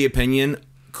only have the opinion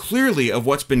clearly of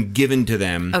what's been given to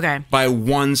them Okay. by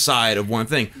one side of one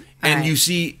thing. And right. you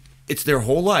see it's their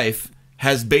whole life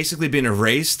has basically been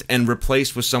erased and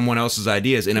replaced with someone else's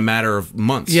ideas in a matter of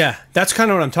months. Yeah, that's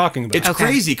kind of what I'm talking about. It's Okay.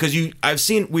 crazy because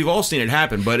we've all seen it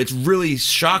happen, but it's really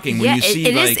shocking when yeah, you see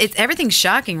it is. like It's everything's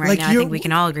shocking right now. I think we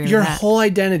can all agree with your that. whole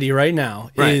identity right now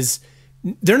Right. is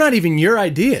they're not even your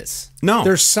ideas. No.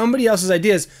 They're somebody else's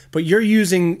ideas, but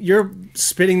you're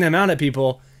spitting them out at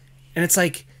people, and it's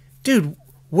like, dude,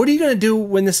 what are you gonna do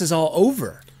when this is all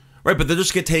over? right, but they'll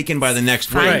just get taken by the next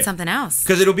Find wave. Right. something else.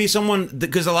 Because it'll be someone.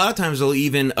 Because a lot of times they'll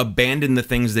even abandon the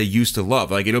things they used to love.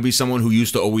 Like it'll be someone who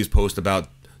used to always post about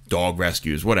dog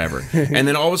rescues, whatever, and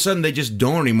then all of a sudden they just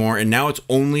don't anymore. And now it's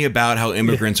only about how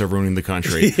immigrants are ruining the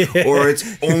country, or it's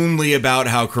only about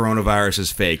how coronavirus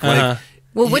is fake. Like,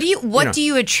 Well, what know. do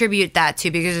you attribute that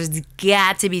to? Because there's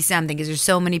got to be something. Because there's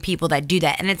so many people that do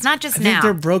that, and it's not just I think now.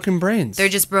 they're broken brains. They're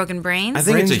just broken brains. I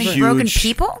think it's a Brains- huge broken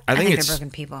people. I think they're it's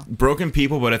broken people. broken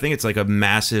people, but I think it's like a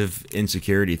massive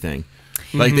insecurity thing.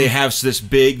 Like they have this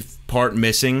big part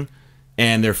missing,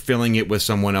 and they're filling it with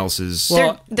someone else's.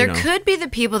 Well, there could be the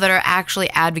people that are actually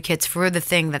advocates for the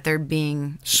thing that they're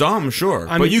being. Some, sure,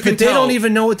 I mean, but you can they tell. don't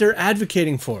even know what they're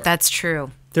advocating for. That's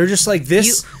true. They're just like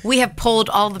this. We have polled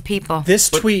all the people. This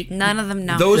tweet. None of them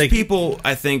know. Those Like- people,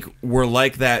 I think, were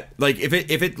like that. Like if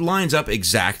it lines up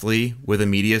exactly with a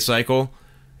media cycle,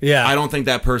 Yeah. I don't think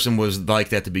that person was like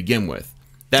that to begin with.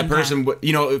 That person,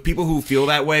 people who feel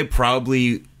that way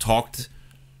probably talked.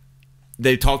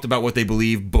 They talked about what they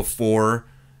believe before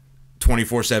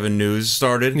 24/7 news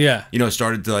started. Yeah.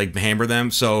 Started to like hammer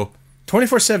them. So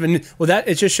 24/7. Well,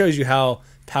 it just shows you how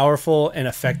powerful and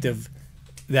effective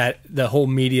that the whole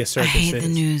media I circus hate is. the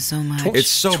news so much. it's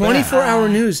so 24-hour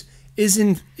news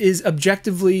is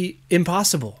objectively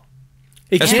impossible.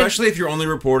 It can't- especially if you're only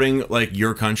reporting like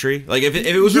your country. Like if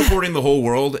it was reporting the whole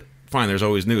world, fine. There's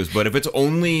always news. But if it's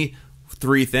only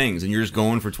 3 things and you're just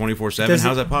going for 24/7, does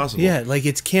how's it- that possible? Yeah, like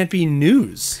it can't be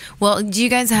news. Well, do you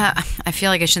guys have? I feel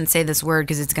like I shouldn't say this word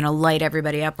because it's going to light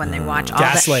everybody up when they watch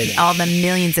Gaslighting. all the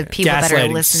millions of people that are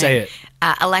Gaslighting, listening. say it.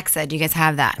 Alexa, do you guys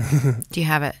have that? Do you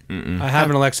have it? I have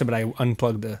an Alexa, but I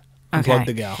unplugged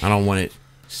the gal. I don't want it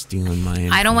stealing my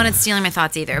info. I don't want it stealing my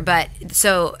thoughts either. But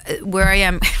so where I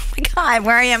am, oh my God,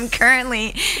 where I am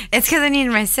currently, it's because I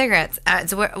needed my cigarettes.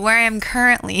 So where I am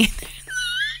currently,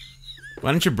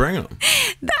 Why don't you bring them?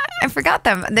 I forgot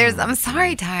them. I'm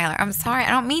sorry, Tyler. I'm sorry. I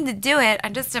don't mean to do it. I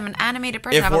just am an animated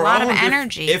person. I have a lot of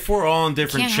energy. If we're all on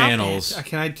different Can't help channels, it.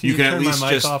 Can I you can at turn my least mic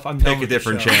just off? I'm done pick a with the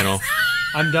different show. channel.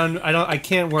 I'm done. I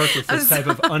can't work with this type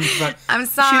of I'm She's on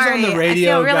sorry. the radio,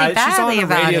 I feel really guys. She's on badly the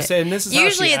about radio it. saying this is how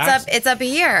Usually she it's acts. up. It's up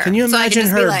here. Can you So I imagine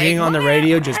just be her like, being on the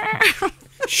radio just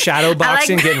shadow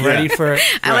boxing, getting ready for?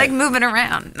 I like moving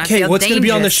around. I Okay, feel what's going to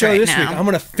be on the dangerous show right this now. week? I'm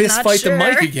going to fist Not fight sure. the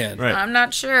mic again. Right. I'm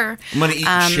not sure. I'm gonna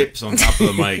eat chips on top of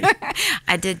the mic.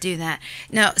 I did do that.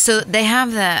 No, so they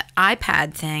have the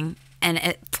iPad thing and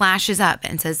it flashes up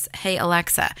and says, "Hey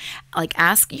Alexa,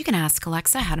 you can ask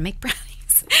Alexa how to make brownies."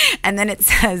 And then it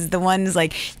says the one's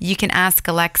like, "You can ask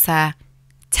Alexa,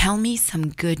 tell me some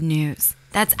good news."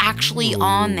 That's actually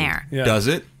on there. Yeah. Does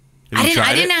it? Have you I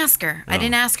tried didn't it? ask her. I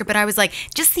didn't ask her, but I was like,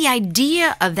 just the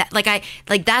idea of that,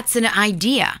 like that's an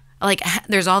idea. Like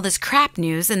there's all this crap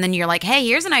news, and then you're like, "Hey,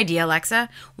 here's an idea, Alexa.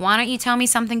 Why don't you tell me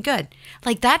something good?"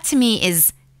 Like that to me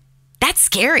that's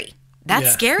scary. That's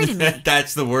Yeah. scary to me.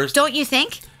 That's the worst. Don't you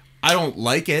think? I don't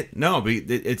like it. No, but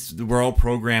we're all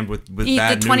programmed with The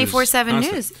bad news. 24/7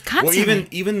 constantly. news, constantly. Well,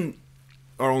 even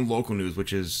our own local news,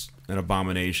 which is an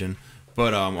abomination,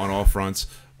 but on all fronts.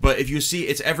 But if you see,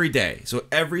 it's every day. So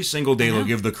every single day they'll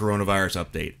give the coronavirus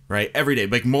update, right? Every day,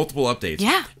 like multiple updates.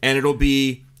 Yeah. And it'll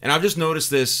be, and I've just noticed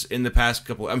this in the past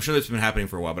couple. I'm sure it's been happening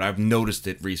for a while, but I've noticed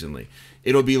it recently.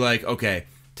 It'll be like, okay,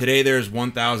 today there's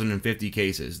 1,050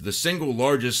 cases, the single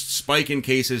largest spike in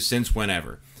cases since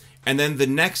whenever. And then the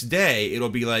next day, it'll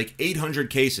be like 800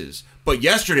 cases. But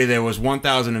yesterday there was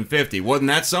 1,050. Wasn't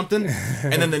that something?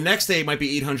 And then the next day it might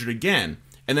be 800 again.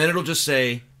 And then it'll just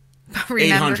say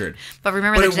 800. But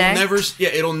remember But the it day?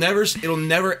 will never, it'll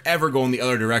never ever go in the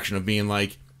other direction of being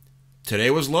like, today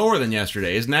was lower than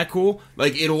yesterday. Isn't that cool?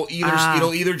 Like it'll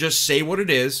either just say what it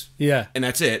is, Yeah. and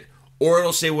that's it, or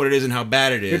it'll say what it is and how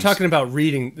bad it is. You're talking about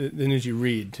reading the news you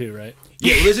read too, right?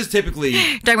 Yeah, Liz is typically.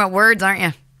 You're talking about words, aren't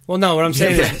you? Well, no, what I'm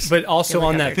saying Yes. is, but also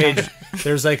Look on up that their page,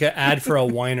 there's like an ad for a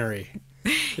winery.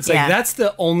 It's like Yeah. that's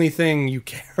the only thing you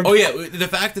care about. Oh yeah, the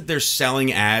fact that they're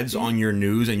selling ads on your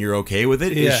news and you're okay with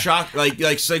it is Yeah. shock.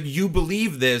 Like so you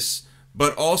believe this,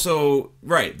 but also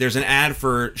right. There's an ad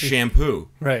for shampoo.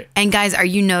 Right. And guys, are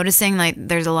you noticing like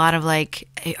there's a lot of like,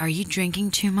 are you drinking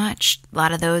too much? A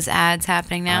lot of those ads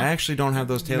happening now. I actually don't have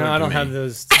those tailored. No, I to don't me. have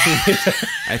those.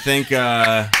 I think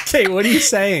Kate, what are you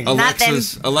saying?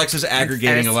 Alexa's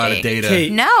aggregating a lot of thirsty. data.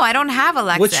 Kate, No, I don't have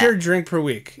Alexa. what's your drink per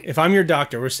week? If I'm your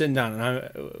doctor, we're sitting down,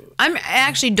 and I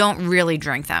actually don't really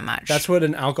drink that much. that's what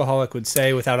an alcoholic would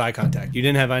say without eye contact. You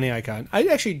didn't have any eye contact. I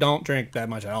actually don't drink that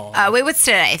much at all. Wait, what's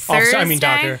today? Thursday. I mean,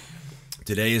 doctor.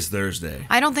 Today is Thursday.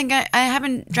 I don't think I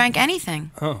haven't drank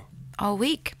anything Oh, all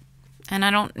week, and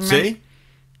I don't remember. See,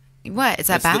 What is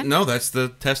that That's bad? no, that's the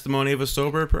testimony of a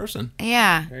sober person.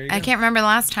 Yeah, you I go. can't remember the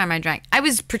last time I drank. I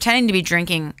was pretending to be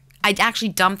drinking. I actually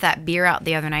dumped that beer out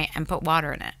the other night and put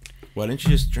water in it Why didn't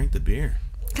you just drink the beer?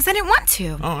 because I didn't want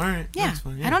to. Oh, all right. Yeah, That's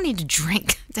fine, I don't need to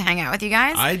drink to hang out with you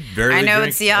guys. I barely I know drink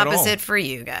it's the at all. opposite for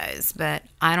you guys, but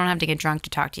I don't have to get drunk to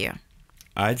talk to you.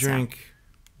 I drink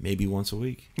maybe once a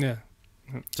week. yeah.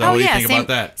 So what do you think same, about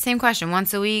that? Same question.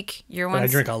 Once a week, you're But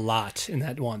once. I drink a lot in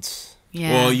that once.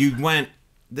 Yeah. Well, you went.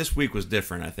 This week was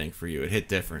different, I think, for you. It hit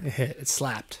different. It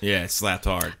slapped. Yeah, it slapped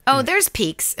hard. Oh, there's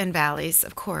peaks and valleys,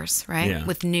 of course, right? Yeah.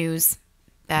 With news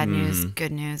Bad news,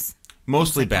 good news.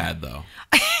 Mostly bad though.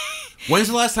 When's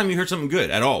the last time you heard something good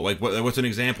at all? Like, what's an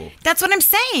example? That's what I'm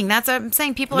saying. That's what I'm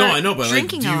saying. People No, are I know, but like,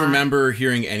 drinking do a you lot. remember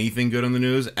hearing anything good on the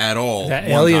news at all? That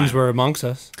one aliens time? were amongst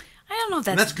us. I don't know if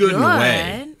And that's, that's good in a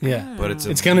way. Yeah. But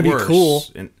it's gonna be worse. cool.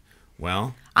 And,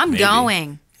 well, I'm maybe.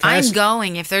 going. Can I I'm ask-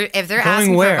 going. If they're Going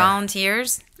asking where? for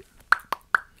volunteers,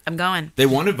 I'm going. They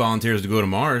wanted volunteers to go to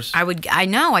Mars, I would. I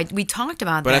know. We talked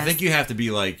about but this. I think you have to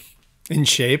be like In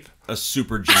shape. a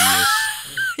super genius.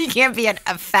 you can't be a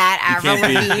fat Avril can't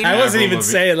be- Lavigne. I wasn't even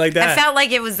Lavigne. saying it like I that. felt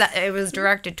like it was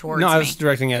directed towards No, me. I was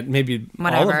directing at maybe all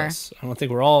of Whatever. us. I don't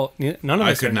think we're all. None of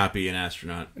I us could are. not be an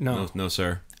astronaut. No. No,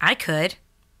 sir. I could.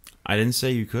 I didn't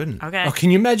say you couldn't. Okay. Oh, can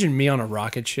you imagine me on a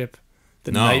rocket ship?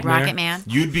 The No. nightmare. Rocket Man.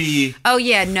 You'd be Oh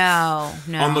yeah, no.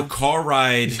 on the car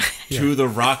ride to the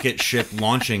rocket ship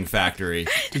launching factory.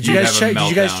 Did you guys check?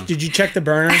 Did you check the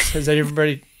burners? Has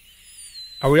everybody?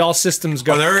 Are we all systems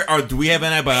go? Do we have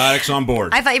antibiotics on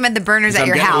board? I thought you meant the burners at I'm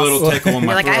your getting house. a little tickle in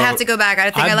my You're like, I throat. have to go back.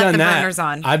 I think I I've left done the that. burners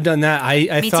on. I've done that.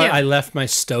 I Me thought too. I left my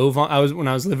stove on. When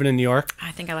I was living in New York.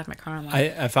 I think I left my car on.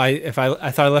 I thought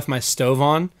I left my stove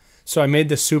on, so I made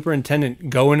the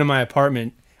superintendent go into my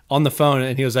apartment on the phone,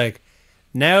 and he was like,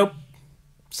 "Nope,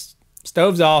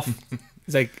 stove's off."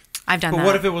 He's like, I've done But that.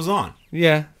 what if it was on?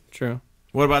 "Yeah, true."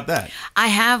 What about that? I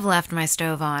have left my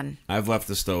stove on I've left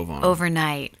the stove on.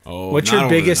 overnight. Oh, What's not your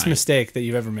biggest overnight. mistake that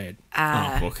you've ever made?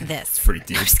 Okay. This. It's pretty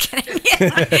deep. Just kidding.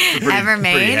 Ever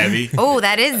made? pretty heavy. Oh,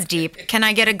 that is deep. Can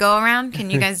I get a go around? Can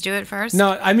you guys do it first?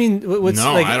 No, I mean, what's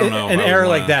No, like I don't know an if I would error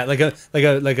like wanna- that,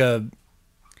 like a.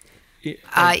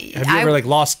 Have you ever like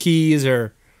lost keys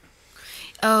or?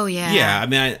 Oh yeah. Yeah, I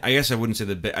mean, I guess I wouldn't say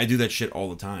that. I do that shit all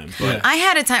the time. But Yeah. I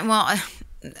had a time. Well,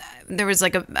 there was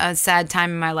like a sad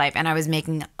time in my life, and I was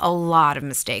making a lot of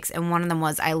mistakes. And one of them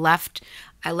was I left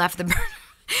the burner.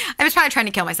 I was probably trying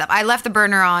to kill myself. I left the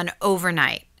burner on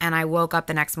overnight, and I woke up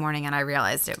the next morning and I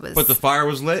realized it was. But the fire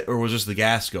was lit, or was just the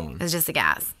gas going? it was just the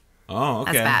gas. Oh,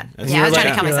 okay. That's bad. That's Yeah, I was You're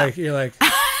trying to kill myself. You're like,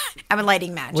 I've been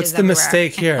lighting matches. what's the everywhere.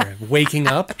 mistake here? Waking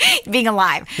up? Being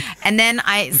alive. And then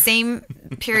same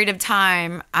period of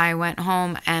time, I went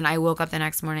home and I woke up the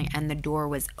next morning and the door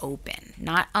was open.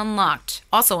 Not unlocked.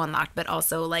 Also unlocked, but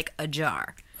also like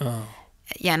ajar. Oh.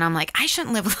 Yeah, and I'm like, I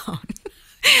shouldn't live alone.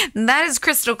 That is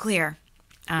crystal clear.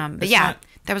 But yeah, not-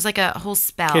 there was like a whole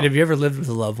spell. Kid, have you ever lived with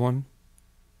a loved one?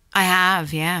 I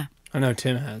have, yeah. I know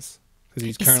Tim has because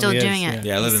He's currently still is, doing it.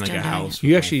 Yeah, I live in like Still a doing house. You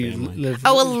with my actually family. live.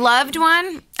 Oh, a loved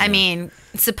one? I mean,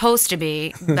 supposed to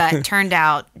be, but turned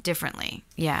out differently.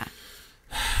 Yeah.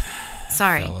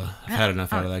 Sorry. I've had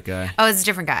enough out of that guy. Oh, it's a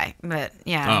different guy, but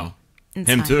yeah. Oh, It's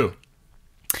him fine. too.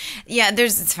 Yeah,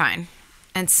 it's fine.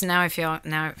 And so now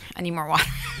I need more water.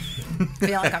 I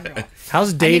feel uncomfortable.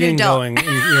 How's an dating adult. going in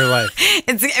your life?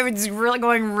 It's really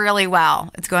going really well.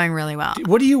 It's going really well.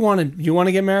 What do you want to? You want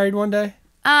to get married one day?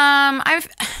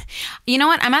 You know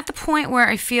what? I'm at the point where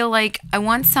I feel like I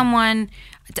want someone.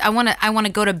 I want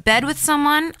to go to bed with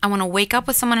someone. I want to wake up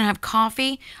with someone and have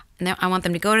coffee. And then I want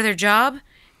them to go to their job,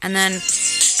 and then.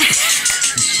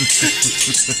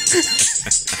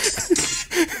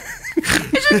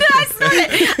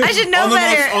 I should know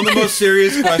better. On the most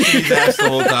serious question he's asked the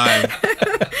whole time.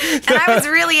 And I was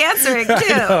really answering too,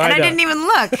 and I know. didn't even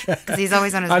look because he's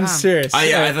always on his phone. I'm serious.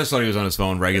 I just thought he was on his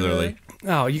phone regularly.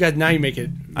 Oh, you guys! Now you make it.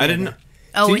 I didn't.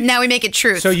 Oh, now we make it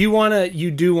truth. So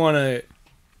you do wanna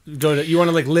go to? You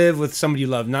wanna like live with somebody you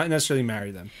love, not necessarily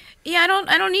marry them. Yeah,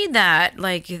 I don't need that.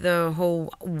 Like the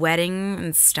whole wedding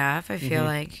and stuff. I feel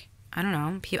like I don't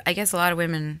know. I guess a lot of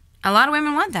women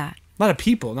want that. A lot of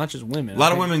people, not just women. A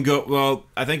lot of women go. Well,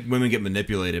 I think women get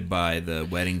manipulated by the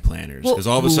wedding planners because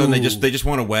all of a sudden they just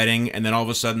want a wedding, and then all of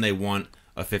a sudden they want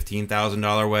a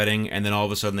 $15,000 wedding, and then all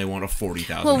of a sudden they want a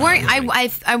 $40,000. Well, wedding.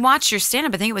 I watched your stand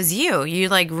up. I think it was you. You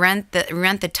like rent the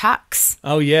tux.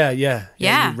 Oh yeah. Yeah.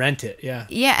 You rent it. Yeah.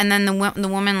 Yeah, and then the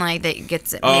woman like that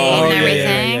gets it made Oh, and yeah,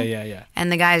 everything. Yeah.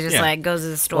 And the guy just Yeah. like goes to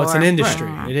the store. Well, it's an industry.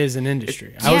 Right. It is an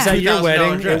industry. I Yeah. was at your $2,000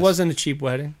 wedding. dress. It wasn't a cheap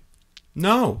wedding.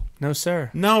 No, No,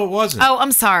 sir. no, it wasn't. Oh,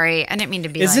 I'm sorry. I didn't mean to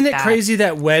be. Isn't like it that. crazy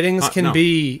that weddings can no.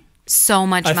 be So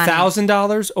much money.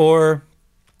 $1,000 or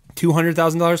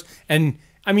 $200,000? And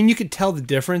I mean, you could tell the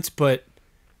difference, but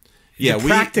yeah, the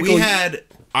practical- we had.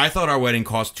 I thought our wedding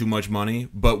cost too much money,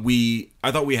 but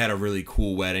I thought we had a really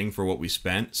cool wedding for what we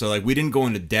spent. So like, we didn't go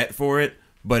into debt for it,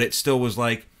 but it still was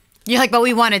like. You're like, but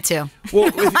we wanted to. Well,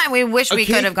 We wish we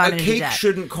could have gone a into cake debt.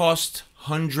 shouldn't cost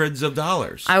hundreds of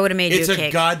dollars. I would've made you it's a a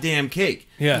cake. goddamn cake.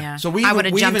 Yeah. So we I even- would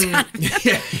have we jumped even, on.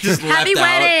 yeah, just Happy leapt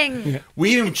out. wedding.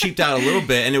 We even cheaped out a little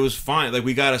bit, and it was fine. Like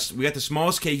we got the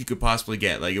smallest cake you could possibly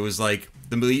get. Like it was like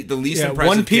the least Yeah, impressive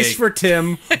one piece cake. for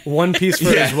Tim, one piece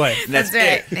for his wife. and that's That's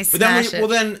right. it. They But then smash it.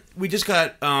 then we just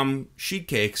got sheet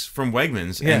cakes from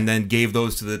Wegmans Yeah. and then gave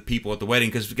those to the people at the wedding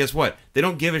because guess what? They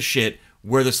don't give a shit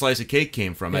where the slice of cake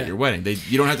came from at Yeah. your wedding.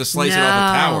 You don't have to slice it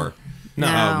off a No. tower.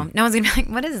 No, no one's gonna be like,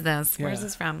 "What is this? Where's Yeah.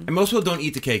 this from?" And most people don't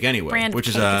eat the cake anyway, Brand which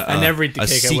is cake. a I never eat the a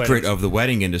cake at secret weddings. of the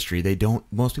wedding industry.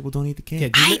 Most people don't eat the cake. Yeah,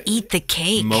 do you- I eat the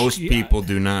cake. Most people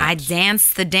do not. I dance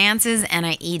the dances and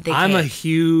I eat the I'm a cake.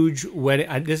 huge wedding.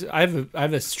 I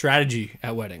have a strategy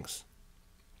at weddings.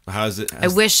 How's it? I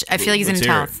wish. I feel like he's in let's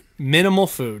hear it. tough. Minimal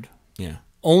food. Yeah.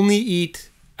 Only eat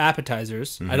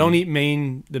appetizers. Mm-hmm. I don't eat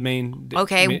the main.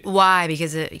 Okay, why?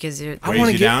 Because you're. I Weighs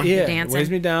want you to get down? yeah, it Dancing? weighs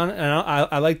me down, and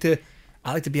I like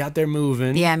to be out there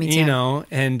moving. Yeah, me too. You know,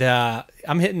 and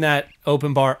I'm hitting that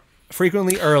open bar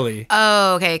frequently early.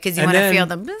 Oh, okay, because you And want to then- feel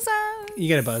the buzz. You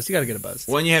get a buzz. You got to get a buzz.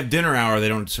 When you have dinner hour, they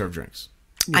don't serve drinks.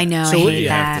 I know. So I what- hate you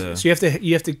have that. to- So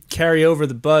you have to carry over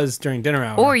the buzz during dinner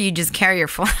hour. Or you just carry your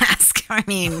flask. I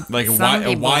mean, Like a, some a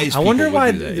people- wise. I wonder people would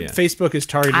why do that, the yeah. Facebook is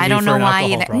targeting I me don't for know an why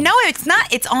alcohol either. problem. No, it's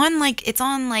not. It's on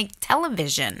like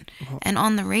television and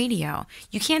on the radio.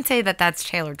 You can't say that that's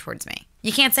tailored towards me.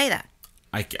 You can't say that.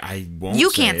 I won't. You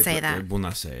say can't it, say but that. I will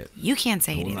not say it. You can't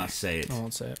say I it will either. not say it. I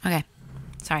won't say it. Okay.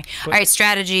 Sorry. All right,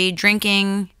 strategy,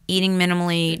 drinking, eating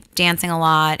minimally, dancing a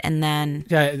lot, and then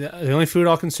Yeah, the only food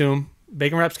I'll consume,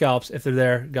 bacon wrapped scallops. If they're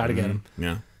there, got to get 'em. get them.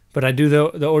 Yeah. But I do the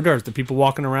hors d'oeuvres, the people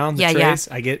walking around, the Yeah, yeah. trays.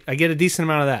 I get a decent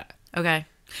amount of that. okay.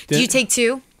 Do you take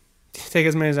two? Take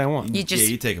as many as I want. You just Yeah,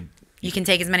 you take a. you can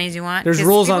take as many as you want. There's 'Cause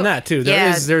rules people- on that too.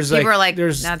 There's people are like,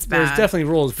 there's that's there's bad. definitely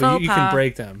rules, but Faux you can pas.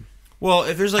 break them. Well,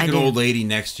 if there's like I an do. old lady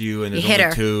next to you and You there's hit only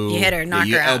her. two, You hit her, knock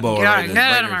you her out. elbow Get her out- in the- get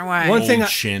out right of in her my way. One thing old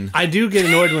shin. I do get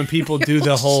annoyed when people do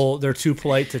the whole they're too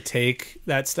polite to take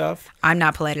that stuff. I'm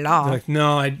not polite at all. They're like,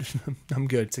 no, I'm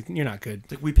good. It's like, you're not good.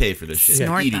 Like we pay for this shit.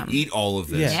 Snort Eat them. it. Eat all of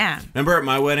this. Yeah. Remember at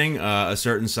my wedding, a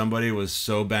certain somebody was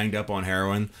so banged up on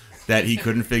heroin that he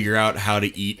couldn't figure out how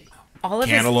to eat all of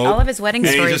cantaloupe. his wedding And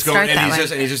he's stories just going- start and that he's way.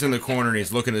 just and he's just in the corner and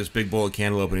he's looking at this big bowl of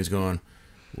cantaloupe and he's going,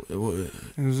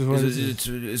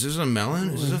 is this a melon?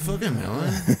 Is this a fucking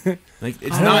melon? Like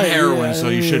it's not heroin, so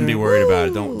you shouldn't be worried about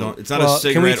it. Don't. It's not a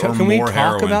cigarette or can we more talk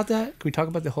heroin. about that? Can we talk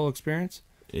about the whole experience?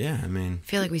 Yeah, I mean, I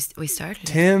feel like we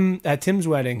started. At Tim's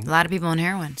wedding, A lot of people on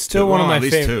heroin. still Well, one of my at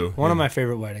least favorite two, one of yeah. my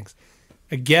favorite weddings.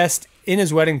 A guest in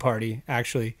his wedding party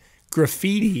actually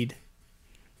graffitied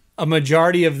a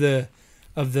majority of the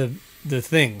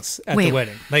things at Wait. the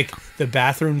wedding, like the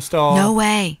bathroom stall, No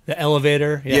way. the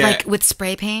elevator. Yeah. Like with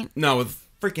spray paint. no, with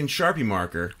freaking Sharpie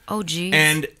marker. Oh geez.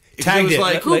 And Tagged it was it.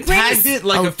 like Who tagged brings- it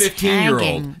like Oh, a 15-year-old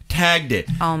tagging. tagged it.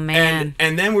 Oh, man.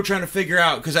 And then we're trying to figure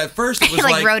out because at first it he was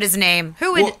like, like wrote his name.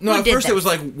 Who would? well, no, who at did first this? it was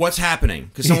like, what's happening?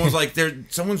 Because someone was like,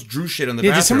 someone's drew shit on the Yeah,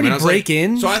 did bathroom. somebody And I was break like-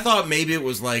 in? So I thought maybe it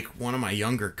was like one of my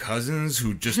younger cousins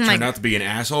who just Like- turned out to be an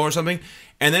asshole or something.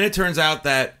 And then it turns out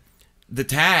that the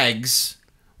tags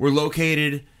were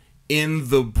located in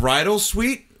the bridal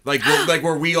suite, like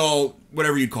where we all,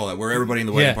 whatever you'd call it, where everybody in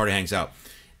the wedding Yeah. party hangs out.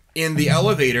 In the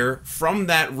elevator from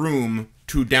that room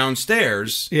to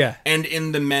downstairs, Yeah. and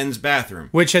in the men's bathroom.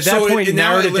 Which at that So point now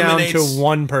narrowed it down to eliminates-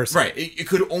 one person. Right. It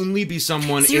could only be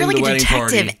someone So you're in like the a wedding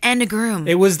detective party. and a groom.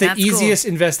 It was the That's cool. easiest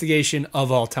investigation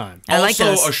of all time. I like Also,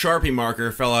 those. a Sharpie marker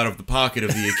fell out of the pocket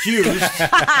of the accused.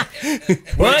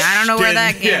 I don't know where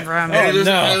that came from. And he just-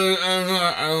 no.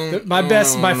 I don't My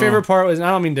know. favorite part was I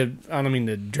don't mean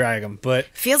to drag him, but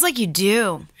Feels like you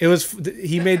do. it was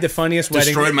he made the funniest wedding.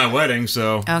 Destroyed my wedding,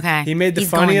 so Okay. He made the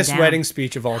He's going funniest down. wedding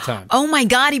speech of all time. Oh my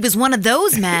God, he was one of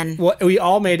those men. Well, we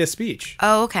all made a speech.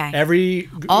 Oh, okay.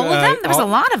 All of them? There was a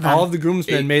lot of them. All of the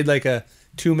groomsmen made like a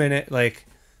 2-minute like,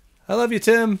 "I love you,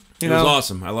 Tim." You it know, was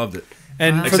awesome. I loved it.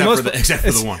 and for the Except most for the- except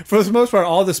for the one. For the most part,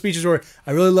 all the speeches were,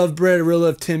 "I really love Britt. I really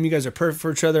love Tim. You guys are perfect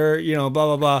for each other." You know, blah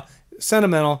blah blah,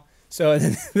 sentimental. So and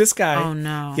then this guy Oh,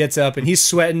 no. gets up and he's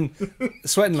sweating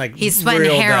like He's sweating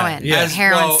real heroin. bad. Yeah. As-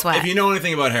 Heroin well, sweat. If you know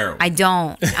anything about heroin, I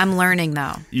don't. I'm learning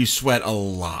though. you sweat a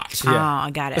lot. Oh,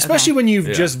 I got it. Especially okay. when you've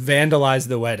just vandalized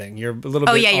the wedding, you're a little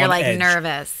Oh bit. yeah, you're on like edge.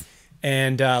 nervous.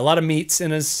 And a lot of meats in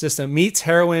his system. Meats,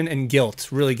 heroin, and guilt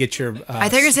really get your. I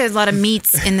thought you were gonna say there's a lot of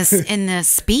meats in this in the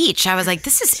speech. I was like,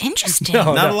 this is interesting.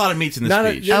 No. Not a lot of meats in the Not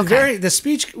speech. Okay. the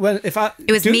speech when if I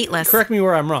It was meatless. Correct me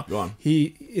where I'm wrong. Go on.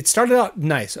 It started out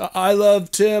nice. I love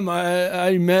Tim.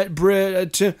 I met Britt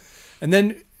at Tim, and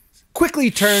then quickly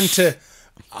turned to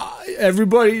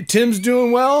everybody. Tim's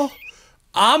doing well.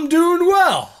 I'm doing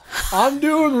well. I'm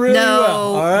doing really No,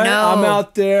 well. All right, no. I'm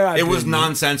out there. It was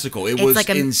nonsensical. It was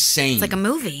insane. It's like a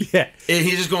movie. Yeah. And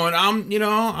he's just going,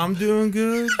 I'm doing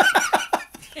good.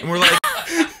 And we're like,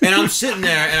 and I'm sitting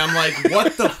there and I'm like,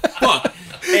 what the fuck?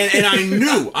 And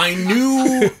I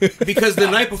knew because the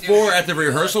night before at the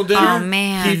rehearsal dinner, Oh,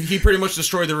 man. he pretty much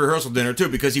destroyed the rehearsal dinner too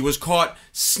because he was caught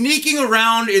sneaking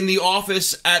around in the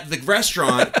office at the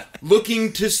restaurant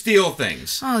looking to steal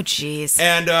things. Oh, jeez.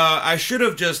 And I should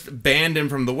have just banned him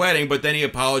from the wedding, but then he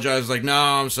apologized, like, "No,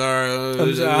 I'm sorry.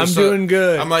 I'm doing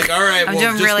good." I'm like, "All right, I'm well,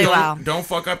 doing just really well." don't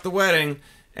fuck up the wedding."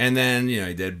 And then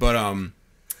he did, but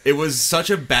it was such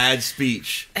a bad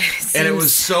speech, and it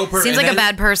was so seems like a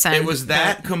bad person. It was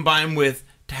that combined with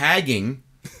tagging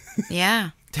Yeah.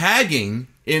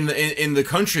 in the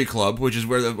country club, which is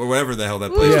or wherever the hell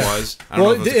that place was. I don't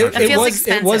Well, know if it's a country It feels club.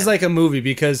 it was expensive. like a movie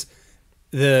because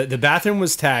the bathroom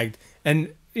was tagged, and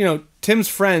Tim's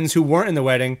friends who weren't in the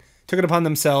wedding took it upon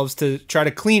themselves to try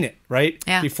to clean it right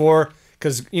Yeah. before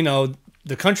because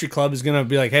the country club is gonna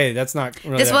be like, hey, that's not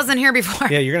really This wasn't here before.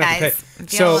 Yeah, you're gonna have to guys. pay. I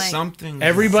feel So like something.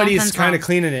 everybody's Something's kind of wrong.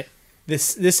 cleaning it.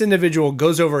 This individual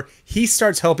goes over. He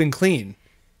starts helping clean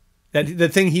the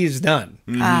thing he's done,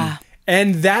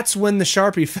 and that's when the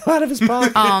Sharpie fell out of his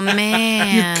pocket. Oh, You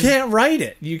man. can't write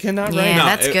it. You cannot write Yeah. it. No,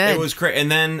 that's good. It was crazy.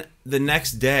 And then the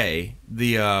next day,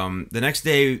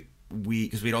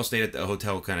 because we'd all stayed at the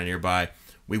hotel kind of nearby,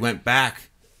 we went back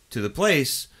to the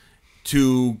place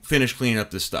to finish cleaning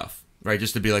up this stuff, right?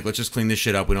 Just to be like, let's just clean this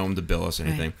shit up. We don't want them to bill us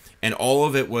anything. Right. And all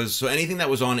of it was so anything that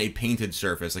was on a painted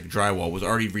surface, like drywall, was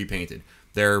already repainted.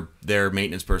 Their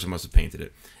maintenance person must have painted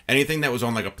it. Anything that was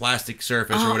on like a plastic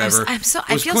surface Oh, or whatever, I was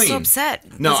feel so clean.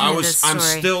 upset. No, listening I to was. this I'm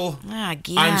story. still. Ah,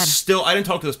 God. I didn't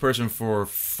talk to this person for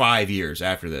 5 years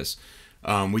after this.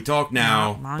 We talk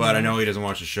now, Not long but I enough. know he doesn't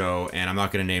watch the show, and I'm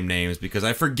not going to name names because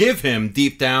I forgive him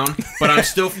deep down, but I'm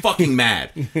still fucking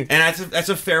mad. And that's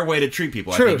a fair way to treat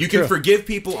people. True, I think you can true. forgive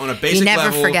people on a basic never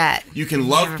level. forget. You can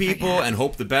love Never people forget. and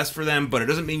hope the best for them, but it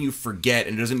doesn't mean you forget,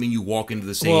 and it doesn't mean you walk into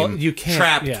the same Well, you can't-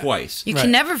 trap yeah. twice. You Right.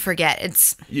 can never forget.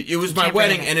 It's It was my can't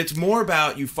wedding, forget it. and it's more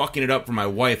about you fucking it up for my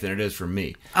wife than it is for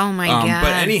me. Oh my God.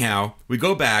 But anyhow, we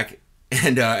go back,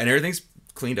 and everything's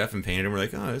cleaned up and painted, and we're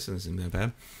like, oh, this isn't that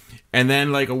bad. And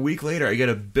then, like a week later, I get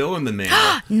a bill in the mail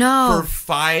No. for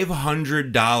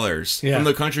 $500 Yeah. from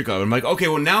the country club. I'm like, okay,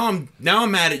 well now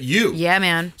I'm mad at you. yeah,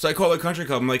 man. So I call the country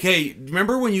club. I'm like, hey,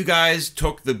 remember when you guys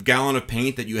took the gallon of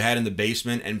paint that you had in the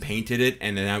basement and painted it,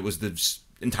 and then that was the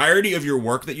entirety of your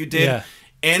work that you did, Yeah.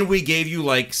 and we gave you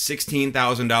like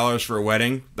 $16,000 for a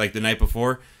wedding, like the night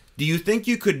before? Do you think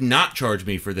you could not charge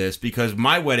me for this because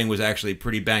my wedding was actually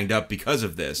pretty banged up because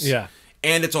of this? Yeah.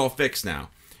 And it's all fixed now.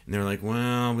 And they're like,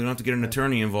 well, we don't have to get an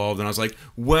attorney involved. And I was like,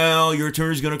 well, your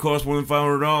attorney's going to cost more than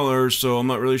 $500, so I'm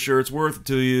not really sure it's worth it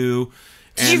to you.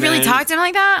 Did you really talk to him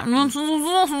like that? If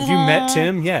you met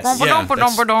Tim, yes. Yeah,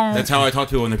 that's how I talk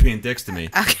to people when they're being dicks to me.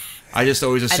 Okay. I just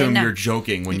always assume know. you're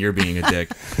joking when you're being a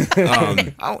dick.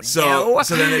 Oh, So no.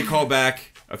 then they call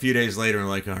back a few days later and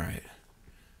like, all right,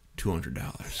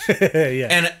 $200. Yeah.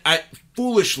 And I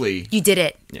foolishly You did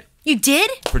it. Yeah. You did?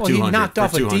 for Well, you 200 knocked for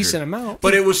off a 200. decent amount.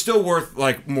 But it was still worth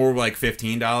like more like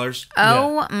 $15.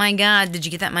 Oh my God. Did you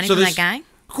get that money So from this- that guy?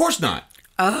 Of course not.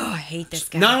 Oh, I hate this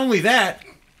guy. Not only that,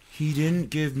 he didn't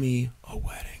give me a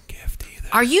wedding gift either.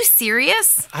 Are you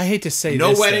serious? I hate to say No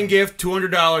this, wedding though. gift,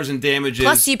 $200 in damages.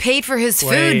 Plus, you paid for his Wait,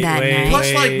 food that wait, night.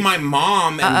 Plus, like my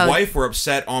mom and Uh-oh. wife were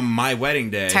upset on my wedding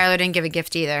day. Tyler didn't give a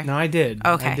gift either. No, I did.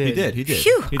 Okay. I did. He did. He did.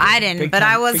 Phew, He did. I didn't, Big but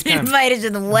time, I wasn't big time. invited to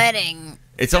the wedding.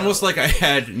 It's almost like I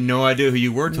had no idea who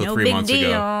you were till No 3 big months deal.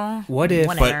 ago. What if,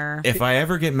 But Whatever. if I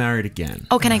ever get married again,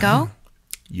 Oh, can I go?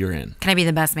 you're in. Can I be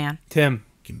the best man? Tim,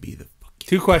 You can be the fucking.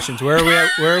 2 questions. Where are we at?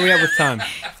 Where are we at with time?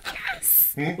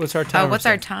 What's our time? Oh, what's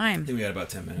our time? I think we got about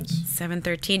 10 minutes.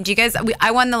 7:13. Do you guys?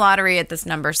 I won the lottery at this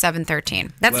number,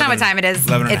 7:13. That's not what 11 time it is.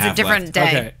 11 and a It's a half different left.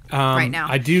 day Okay. right now.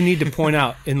 I do need to point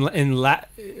out in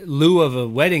lieu of a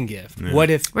wedding gift. What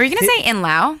if? Were you gonna say in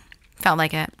Lao? Felt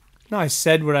like it. No, I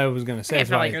said what I was going to say. I That's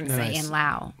felt why like you were then gonna I say s- in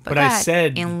Lao. But I go ahead.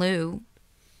 said- in lieu.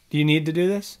 Do you need to do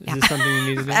this? Is this something you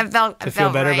need to do? I felt to feel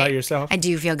better right. about yourself. I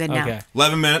do feel good now. Okay.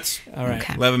 11 minutes. All right.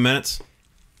 Okay. 11 minutes.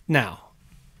 Now,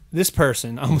 this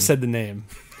person, I almost said the name.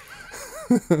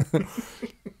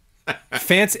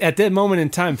 Fancy at that moment in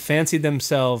time, fancied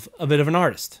themselves a bit of an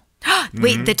artist.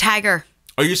 Wait, the tiger.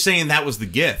 Are you saying that was the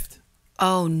gift?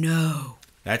 Oh no.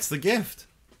 That's the gift.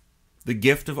 The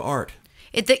gift of art.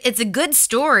 It's a good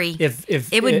story. If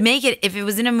it would make it if it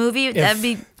was in a movie, that'd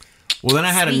be Well, then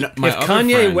I had Sweet. my if other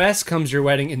Kanye friend. West comes to your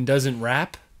wedding and doesn't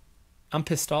rap, I'm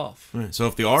pissed off. Right, so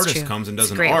if the artist true. comes and It's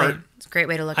does a an great art, way. It's a great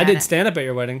way to look I at did it. stand up at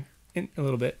your wedding a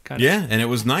little bit, kind of. yeah, and it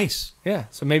was nice. Yeah.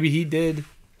 So maybe he did.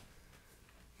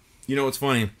 You know what's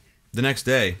funny? The next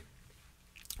day,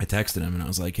 I texted him and I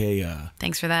was like, "Hey,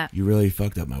 Thanks for that. you really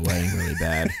fucked up my wedding really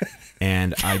bad,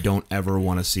 and I don't ever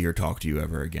want to see or talk to you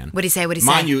ever again." What'd he say? What'd he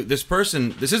Mind say? you, this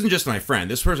isn't just my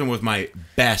friend. This person was my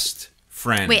best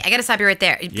friend. Wait, I gotta stop you right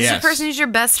there. This Yes. person is your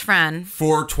best friend.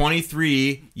 For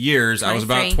 23 years. I was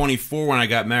about 23. 24 when I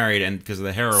got married, and because of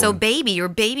the heroin. So you were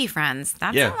baby friends.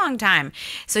 That's Yeah. a long time.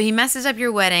 So he messes up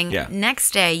your wedding. Yeah.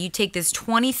 Next day, you take this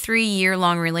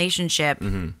 23-year-long relationship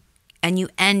and you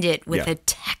end it with Yeah. a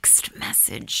text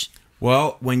message.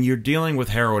 Well, when you're dealing with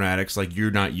heroin addicts like you're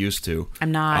not used to,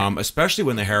 I'm not. Especially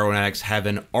when the heroin addicts have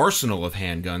an arsenal of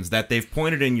handguns that they've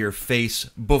pointed in your face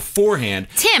beforehand.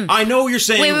 Tim! I know you're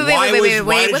saying, why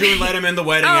did you let him in the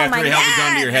wedding Oh after my he held the gun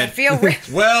to God, your head? I feel weird.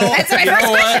 Well, That's my you first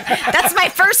know what? question. That's my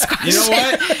first question. You know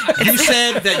what? You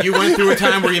said that you went through a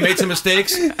time where you made some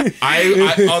mistakes.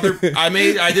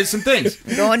 I did some things.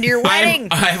 Going to your wedding.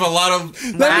 I have a lot of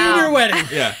Let me in your wedding.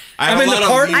 yeah. I have I'm a in the lot of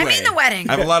party. leeway. I'm in the wedding.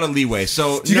 I have a lot of leeway.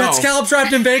 So You got scallops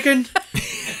wrapped in bacon?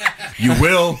 you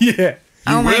will. Yeah.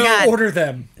 Oh my will God. Order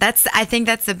them. I think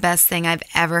that's the best thing I've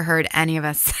ever heard any of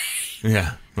us say.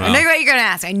 Yeah. I know what you're going to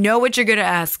ask. I know what you're going to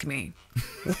ask me.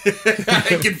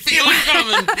 I can feel it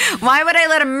coming. Why would I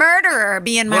let a murderer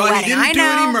be in my Well, wedding? he I didn't do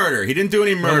know. any murder. He didn't do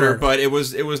any murder, Murder. but it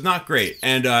was not great.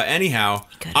 And anyhow,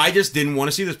 Good. I just didn't want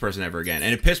to see this person ever again,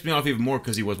 and it pissed me off even more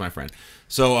because he was my friend.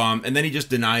 So and then he just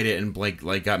denied it and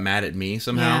like got mad at me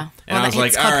somehow, Yeah. and Well, I was like,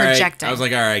 it's all called right. projecting. I was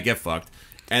like, all right, get fucked.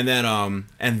 And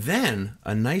then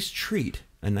a nice treat,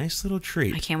 a nice little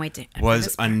treat. I can't wait to.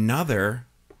 Was another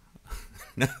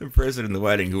person in the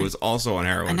wedding who was also on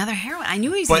heroin. Another heroin. I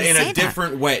knew he was But going to in say a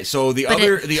different way. So the But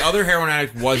other heroin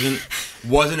addict wasn't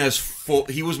as full.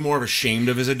 He was more of ashamed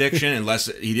of his addiction and less.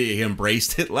 He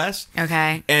embraced it less. that.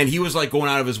 Okay. And he was like going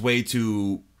out of his way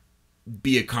to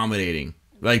be accommodating,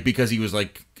 like because he was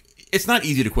like, it's not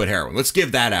easy to quit heroin. Let's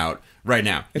give that out right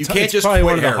now. It's you can't it's just probably quit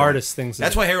one of the heroin. hardest things.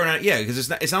 That's why heroin. Yeah, because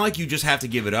it's not like you just have to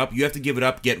give it up. You have to give it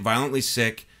up, get violently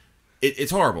sick.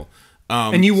 It's horrible.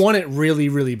 And you want it really,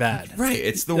 really bad. Right.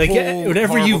 It's the Like whole whatever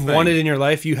horrible you've thing. wanted in your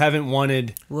life, you haven't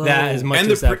wanted that as much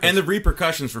as that. And the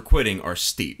repercussions for quitting are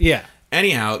steep. Yeah.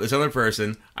 Anyhow, this other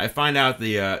person, I find out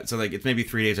so like it's maybe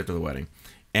 3 days after the wedding,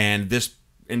 and this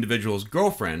individual's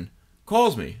girlfriend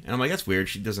calls me, and I'm like, that's weird.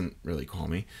 She doesn't really call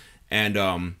me, and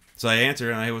so I answer,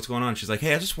 and I, hey, what's going on? She's like,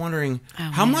 hey, I was just wondering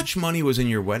how much money was in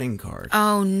your wedding card.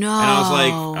 Oh no. And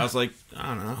I was like,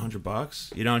 I don't know,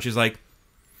 $100, you know. And she's like,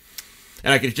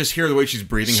 and I could just hear the way she's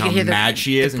breathing, She how could hear mad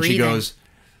she is, and she breathing. goes,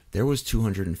 there was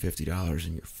 $250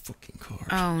 in your fucking card.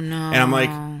 Oh no. And I'm like,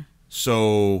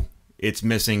 so it's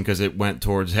missing because it went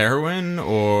towards heroin,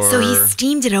 or So he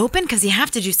steamed it open because you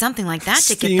have to do something like that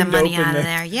to get the Steamed money open out of it.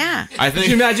 there. Yeah. I Can you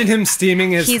think imagine him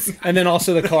steaming his, He's- and then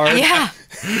also the card? Yeah.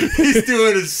 he's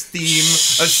doing a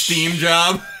steam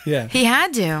job. Yeah. He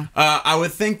had to. I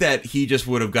would think that he just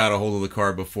would have got a hold of the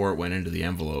card before it went into the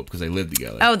envelope because they lived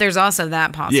together. Oh, there's also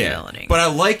that yeah. possibility. But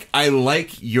I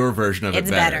like your version of It's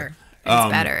it better. better.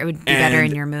 It's better. It would be better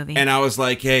in your movie. And I was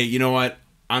like, hey, you know what?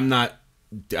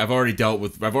 I've already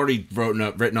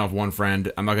written off one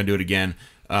friend. I'm not gonna do it again.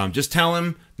 Just tell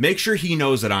him, make sure he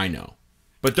knows that I know.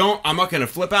 But I'm not going to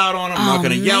flip out on him. I'm not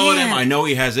going to yell at him. man. I know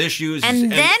he has issues.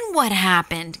 and then what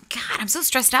happened? God, I'm so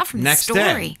stressed out from next the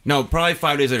story. day. No, probably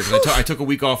 5 days later. 'Cause I took a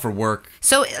week off for work.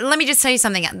 So let me just tell you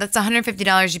something. That's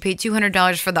 $150. You paid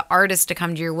 $200 for the artist to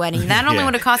come to your wedding. That only Yeah.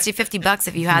 would have cost you $50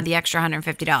 if you had the extra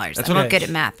 $150. I'm what not I- good at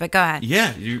math, but go ahead.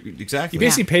 Yeah, exactly. You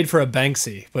basically paid for a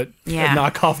Banksy, but Yeah. a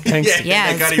knockoff Banksy. Yeah,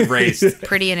 it got erased.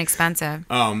 Pretty inexpensive.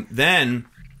 Then,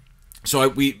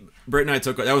 so Britt and I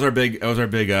that was our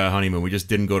big honeymoon. We just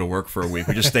didn't go to work for a week.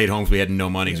 We just stayed home because we had no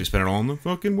money. So we spent it all on the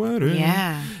fucking wedding.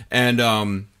 Yeah. And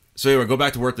so anyway, I go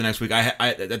back to work the next week. I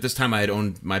at this time I had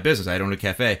owned my business. I had owned a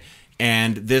cafe,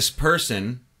 and this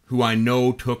person who I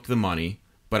know took the money,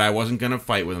 but I wasn't gonna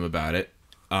fight with him about it.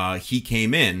 He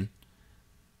came in,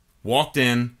 walked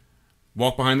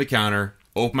behind the counter,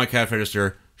 opened my cash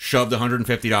register, shoved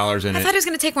 $150 in I it. thought he was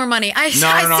going to take more money. I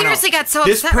No. seriously got so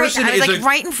This upset right person there. I was is like,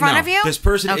 right in front of you? This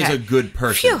person is Okay. a good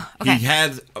person. Phew, okay. He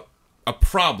had a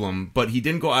problem, but he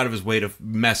didn't go out of his way to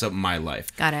mess up my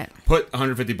life. Got it. Put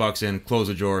 $150 in, closed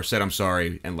the drawer, said I'm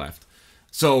sorry, and left.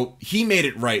 So he made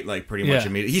it right, like pretty much Yeah.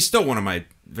 immediately. He's still one of my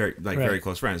very Right.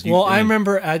 close friends. Well, I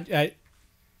remember at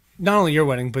not only your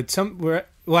wedding, but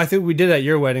I think we did at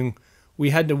your wedding. We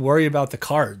had to worry about the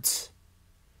cards.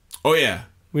 Oh yeah.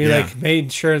 We Yeah.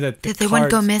 made sure that That they wouldn't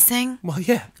go missing? Well,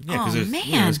 yeah, Yeah, because Oh, there's, man.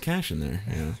 there's cash in there.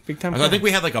 Yeah. Big time So I think cards.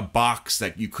 we had like a box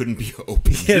that you couldn't be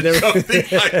opened. Yeah, there were- Something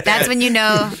like that. That's when you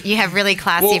know you have really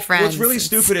classy friends. What's really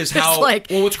stupid is There's how. like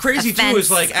well, what's crazy a too is fence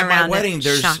like at my around it, wedding,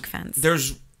 shock fence.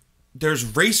 there's there's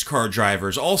race car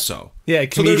drivers also. Yeah,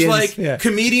 so there's comedians, like yeah.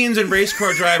 comedians and race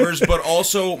car drivers, but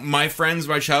also my friends,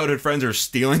 my childhood friends, are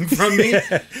stealing from me.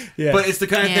 Yeah. But it's the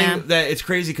kind of Yeah. thing that it's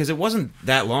crazy because it wasn't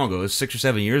that long ago. It was 6 or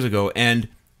 7 years ago, and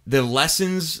the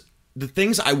lessons, the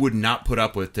things I would not put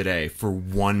up with today for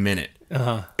 1 minute.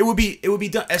 It would be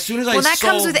done as soon as I. Well, that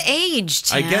comes solved- with age,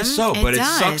 Tim. I guess so, but it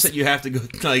does. sucks that you have to go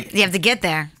like You have to get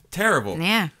there. terrible.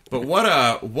 Yeah. But what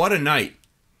a night,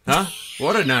 huh?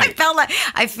 What a night.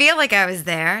 I feel like I was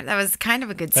there. That was kind of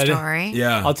a good That is- story.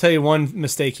 Yeah. I'll tell you one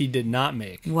mistake he did not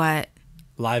make. What?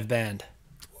 Live band.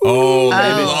 Oh,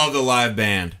 I love the live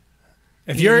band.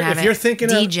 If You you're have if you're it. thinking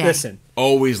DJ. of listen,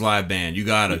 Always live band. You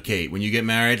gotta, Kate. When you get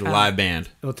married, live band.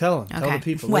 well tell them. Tell Okay. the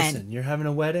people, When? listen, you're having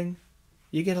a wedding,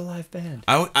 you get a live band.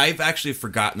 I've actually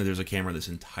forgotten that there's a camera this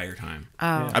entire time. Oh.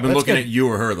 I've been That's looking good. at you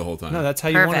or her the whole time. No, that's how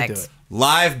you want to do Perfect. it.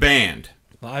 Live band.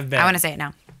 Live band. I want to say it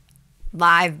now.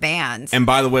 Live bands. And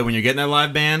by the way, when you're getting that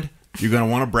live band, you're gonna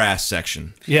want a brass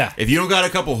section. Yeah. If you don't got a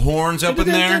couple horns up in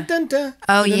there,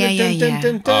 Oh, yeah, yeah, yeah.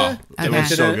 oh, it was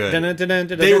so good.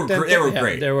 They were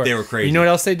great. They were. They were crazy. You know what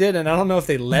else they did? And I don't know if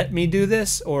they let me do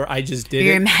this or I just did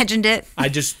You it. imagined it? I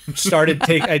just started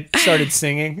I started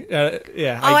singing.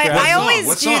 Yeah. Oh, I grabbed- always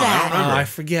What do song? I that. don't remember. I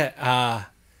forget. I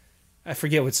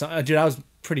forget what song. Dude, I was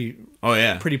pretty Oh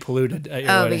yeah. polluted at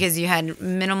your Oh, wedding. because you had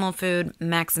minimal food,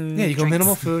 maximum. Yeah, you go drinks.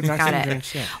 minimal food, Got maximum it.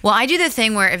 drinks, yeah. Well, I do the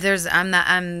thing where if there's,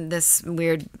 I'm this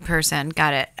weird person.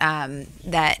 Got it.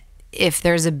 That if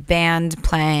there's a band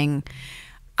playing,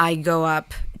 I go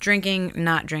up drinking,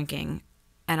 not drinking,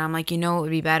 and I'm like, you know, what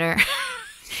would be better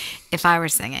if I were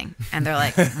singing, and they're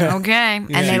like, okay, and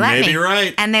they You let may me. be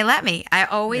right. And they let me. I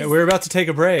always, Yeah, we're about to take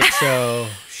a break, so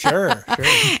sure.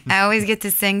 I always get to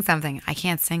sing something. I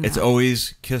can't sing. It's though.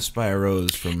 always "Kissed by a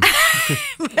Rose" from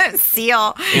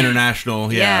Seal.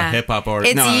 international, Yeah. hip hop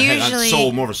artist. It's No, usually-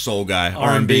 soul, more of a soul guy.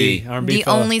 R&B. The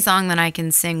only song that I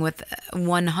can sing with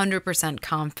 100%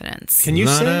 confidence Can you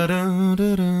sing?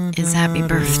 is Happy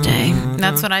Birthday.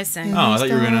 That's what I sing. Oh, I thought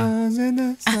you were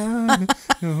gonna.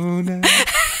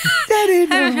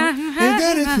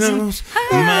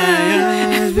 My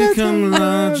eyes become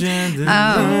large and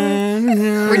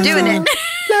We're doing it.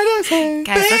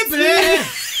 Guys,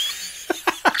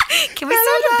 can we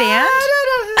start a band?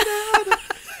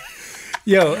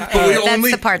 Yo,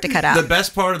 That's the part to cut out. The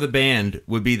best part of the band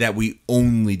would be that we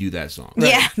only do that song.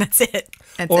 Yeah, that's it.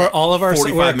 That's or it. all of our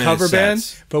 45 we're a minute cover band,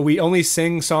 sets. but we only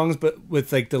sing songs, but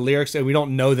with like the lyrics and we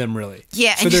don't know them really.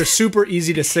 Yeah, so and- they're super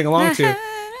easy to sing along to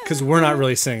because we're not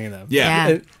really singing them. Yeah.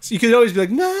 Yeah. And so you could always be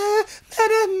like, "Na,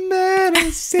 na, na, na,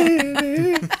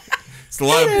 city." It's a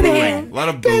lot of booing. A lot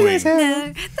of booing.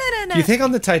 Do you think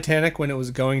on the Titanic when it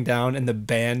was going down and the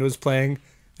band was playing,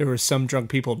 there were some drunk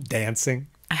people dancing,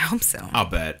 I hope so. I'll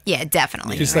bet. Yeah,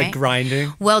 definitely. just right? like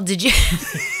grinding? Well, did you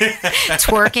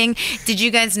twerking? Did you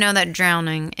guys know that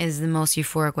drowning is the most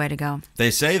euphoric way to go?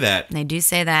 They say that. They do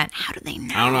say that. How do they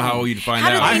know? I don't know how you'd find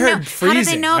How do out. they I know- heard how do they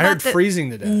freezing. know I about heard the- freezing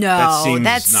to death. No, That seems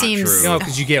that not seems true. No,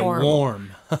 because you get horrible.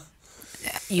 warm.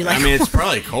 You I like? mean, it's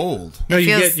probably cold. No, you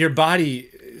feels- get your body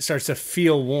starts to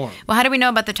feel warm. well, how do we know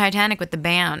about the Titanic with the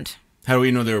band? How do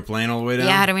we know they were playing all the way down?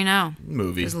 Yeah, how do we know?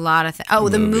 Movie. There's a lot of things. Oh,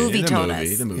 the movie The told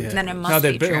movie, us. the movie. Then it must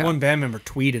No, be true. one band member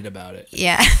tweeted about it.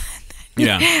 Yeah.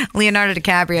 Yeah. Leonardo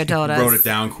DiCaprio told us. Wrote it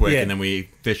down quick, Yeah. and then we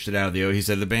fished it out of the O. He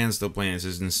said, the band's still playing. This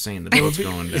is insane. The boat's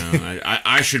going down.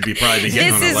 I should be probably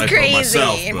getting This on a is lifeboat crazy.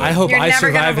 myself. I But I hope You're I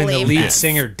never gonna survive and the believe lead that.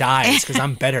 singer dies because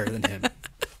I'm better than him.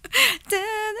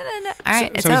 All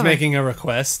right, it's So he's over. making a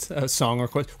request, a song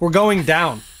request. We're going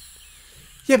down.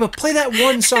 Yeah, but play that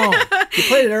one song. You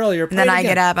played it earlier. And then I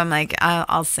get up. I'm like,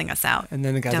 I'll sing us out. And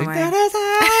then the guy's Don't like, worry.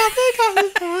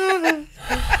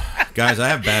 guys, I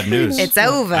have bad news. It's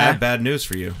over. I have bad news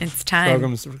for you. It's time.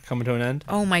 program's coming to an end.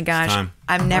 Oh my gosh. time.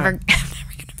 I'm never gonna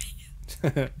make it.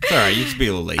 It's all right. You just be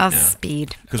a little late I'll now.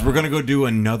 speed. Because we're going to go do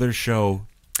another show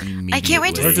immediately. I can't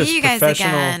wait to We're just see you guys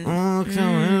professional.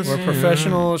 again. We're a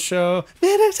professional show.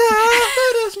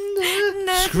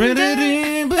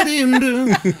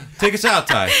 Take us out,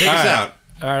 Ty. Take us out.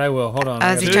 All right, I will. Hold on. Oh,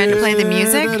 I is he gotta- trying to play the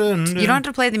music? You don't have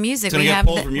to play the music. It's gonna We get have,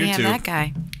 pulled from we have YouTube. that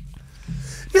guy.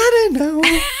 I don't know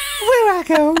where I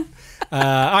go.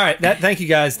 All right. Thank you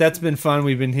guys. That's been fun.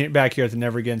 We've been back here at the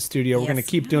Never Again studio. We're Yes. going to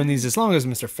keep doing these as long as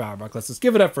Mr. Fauerbach lets us.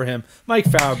 Give it up for him. Mike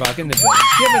Fauerbach in the building.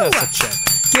 Giving us a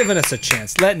chance. Giving us a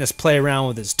chance. Letting us play around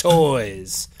with his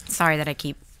toys. Sorry that I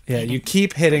keep. Yeah, you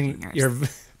keep hitting yours. your...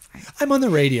 I'm on the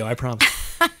radio, I promise.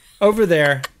 Over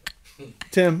there.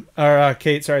 Tim, or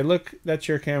Kate, sorry. Look, that's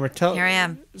your camera. Here I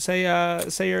am. Say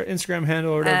your Instagram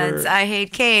handle or whatever. I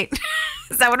hate Kate.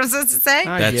 Is that what I'm supposed to say?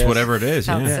 I That's guess. whatever it is.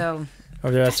 Felt Yeah. so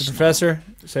Over there, that's the professor.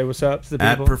 Say what's up to the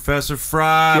At people. Professor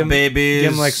Fry, babies.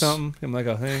 Give him like something. Give him like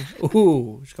a thing.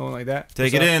 Ooh, just going like that.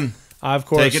 Take What's it up? in. Of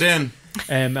course. Take it in.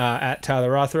 And at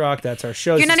Tyler Rothrock, that's our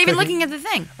show. You're This not is even Clicking- looking at the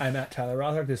thing. I'm at Tyler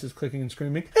Rothrock. This is Clicking and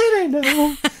Screaming. It ain't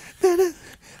no.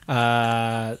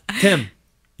 Tim,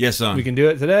 Yes, son. we can do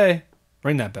it today.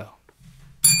 Ring that bell.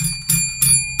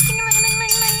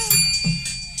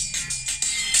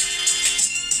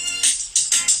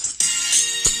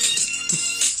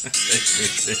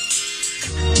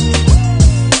 Thank you.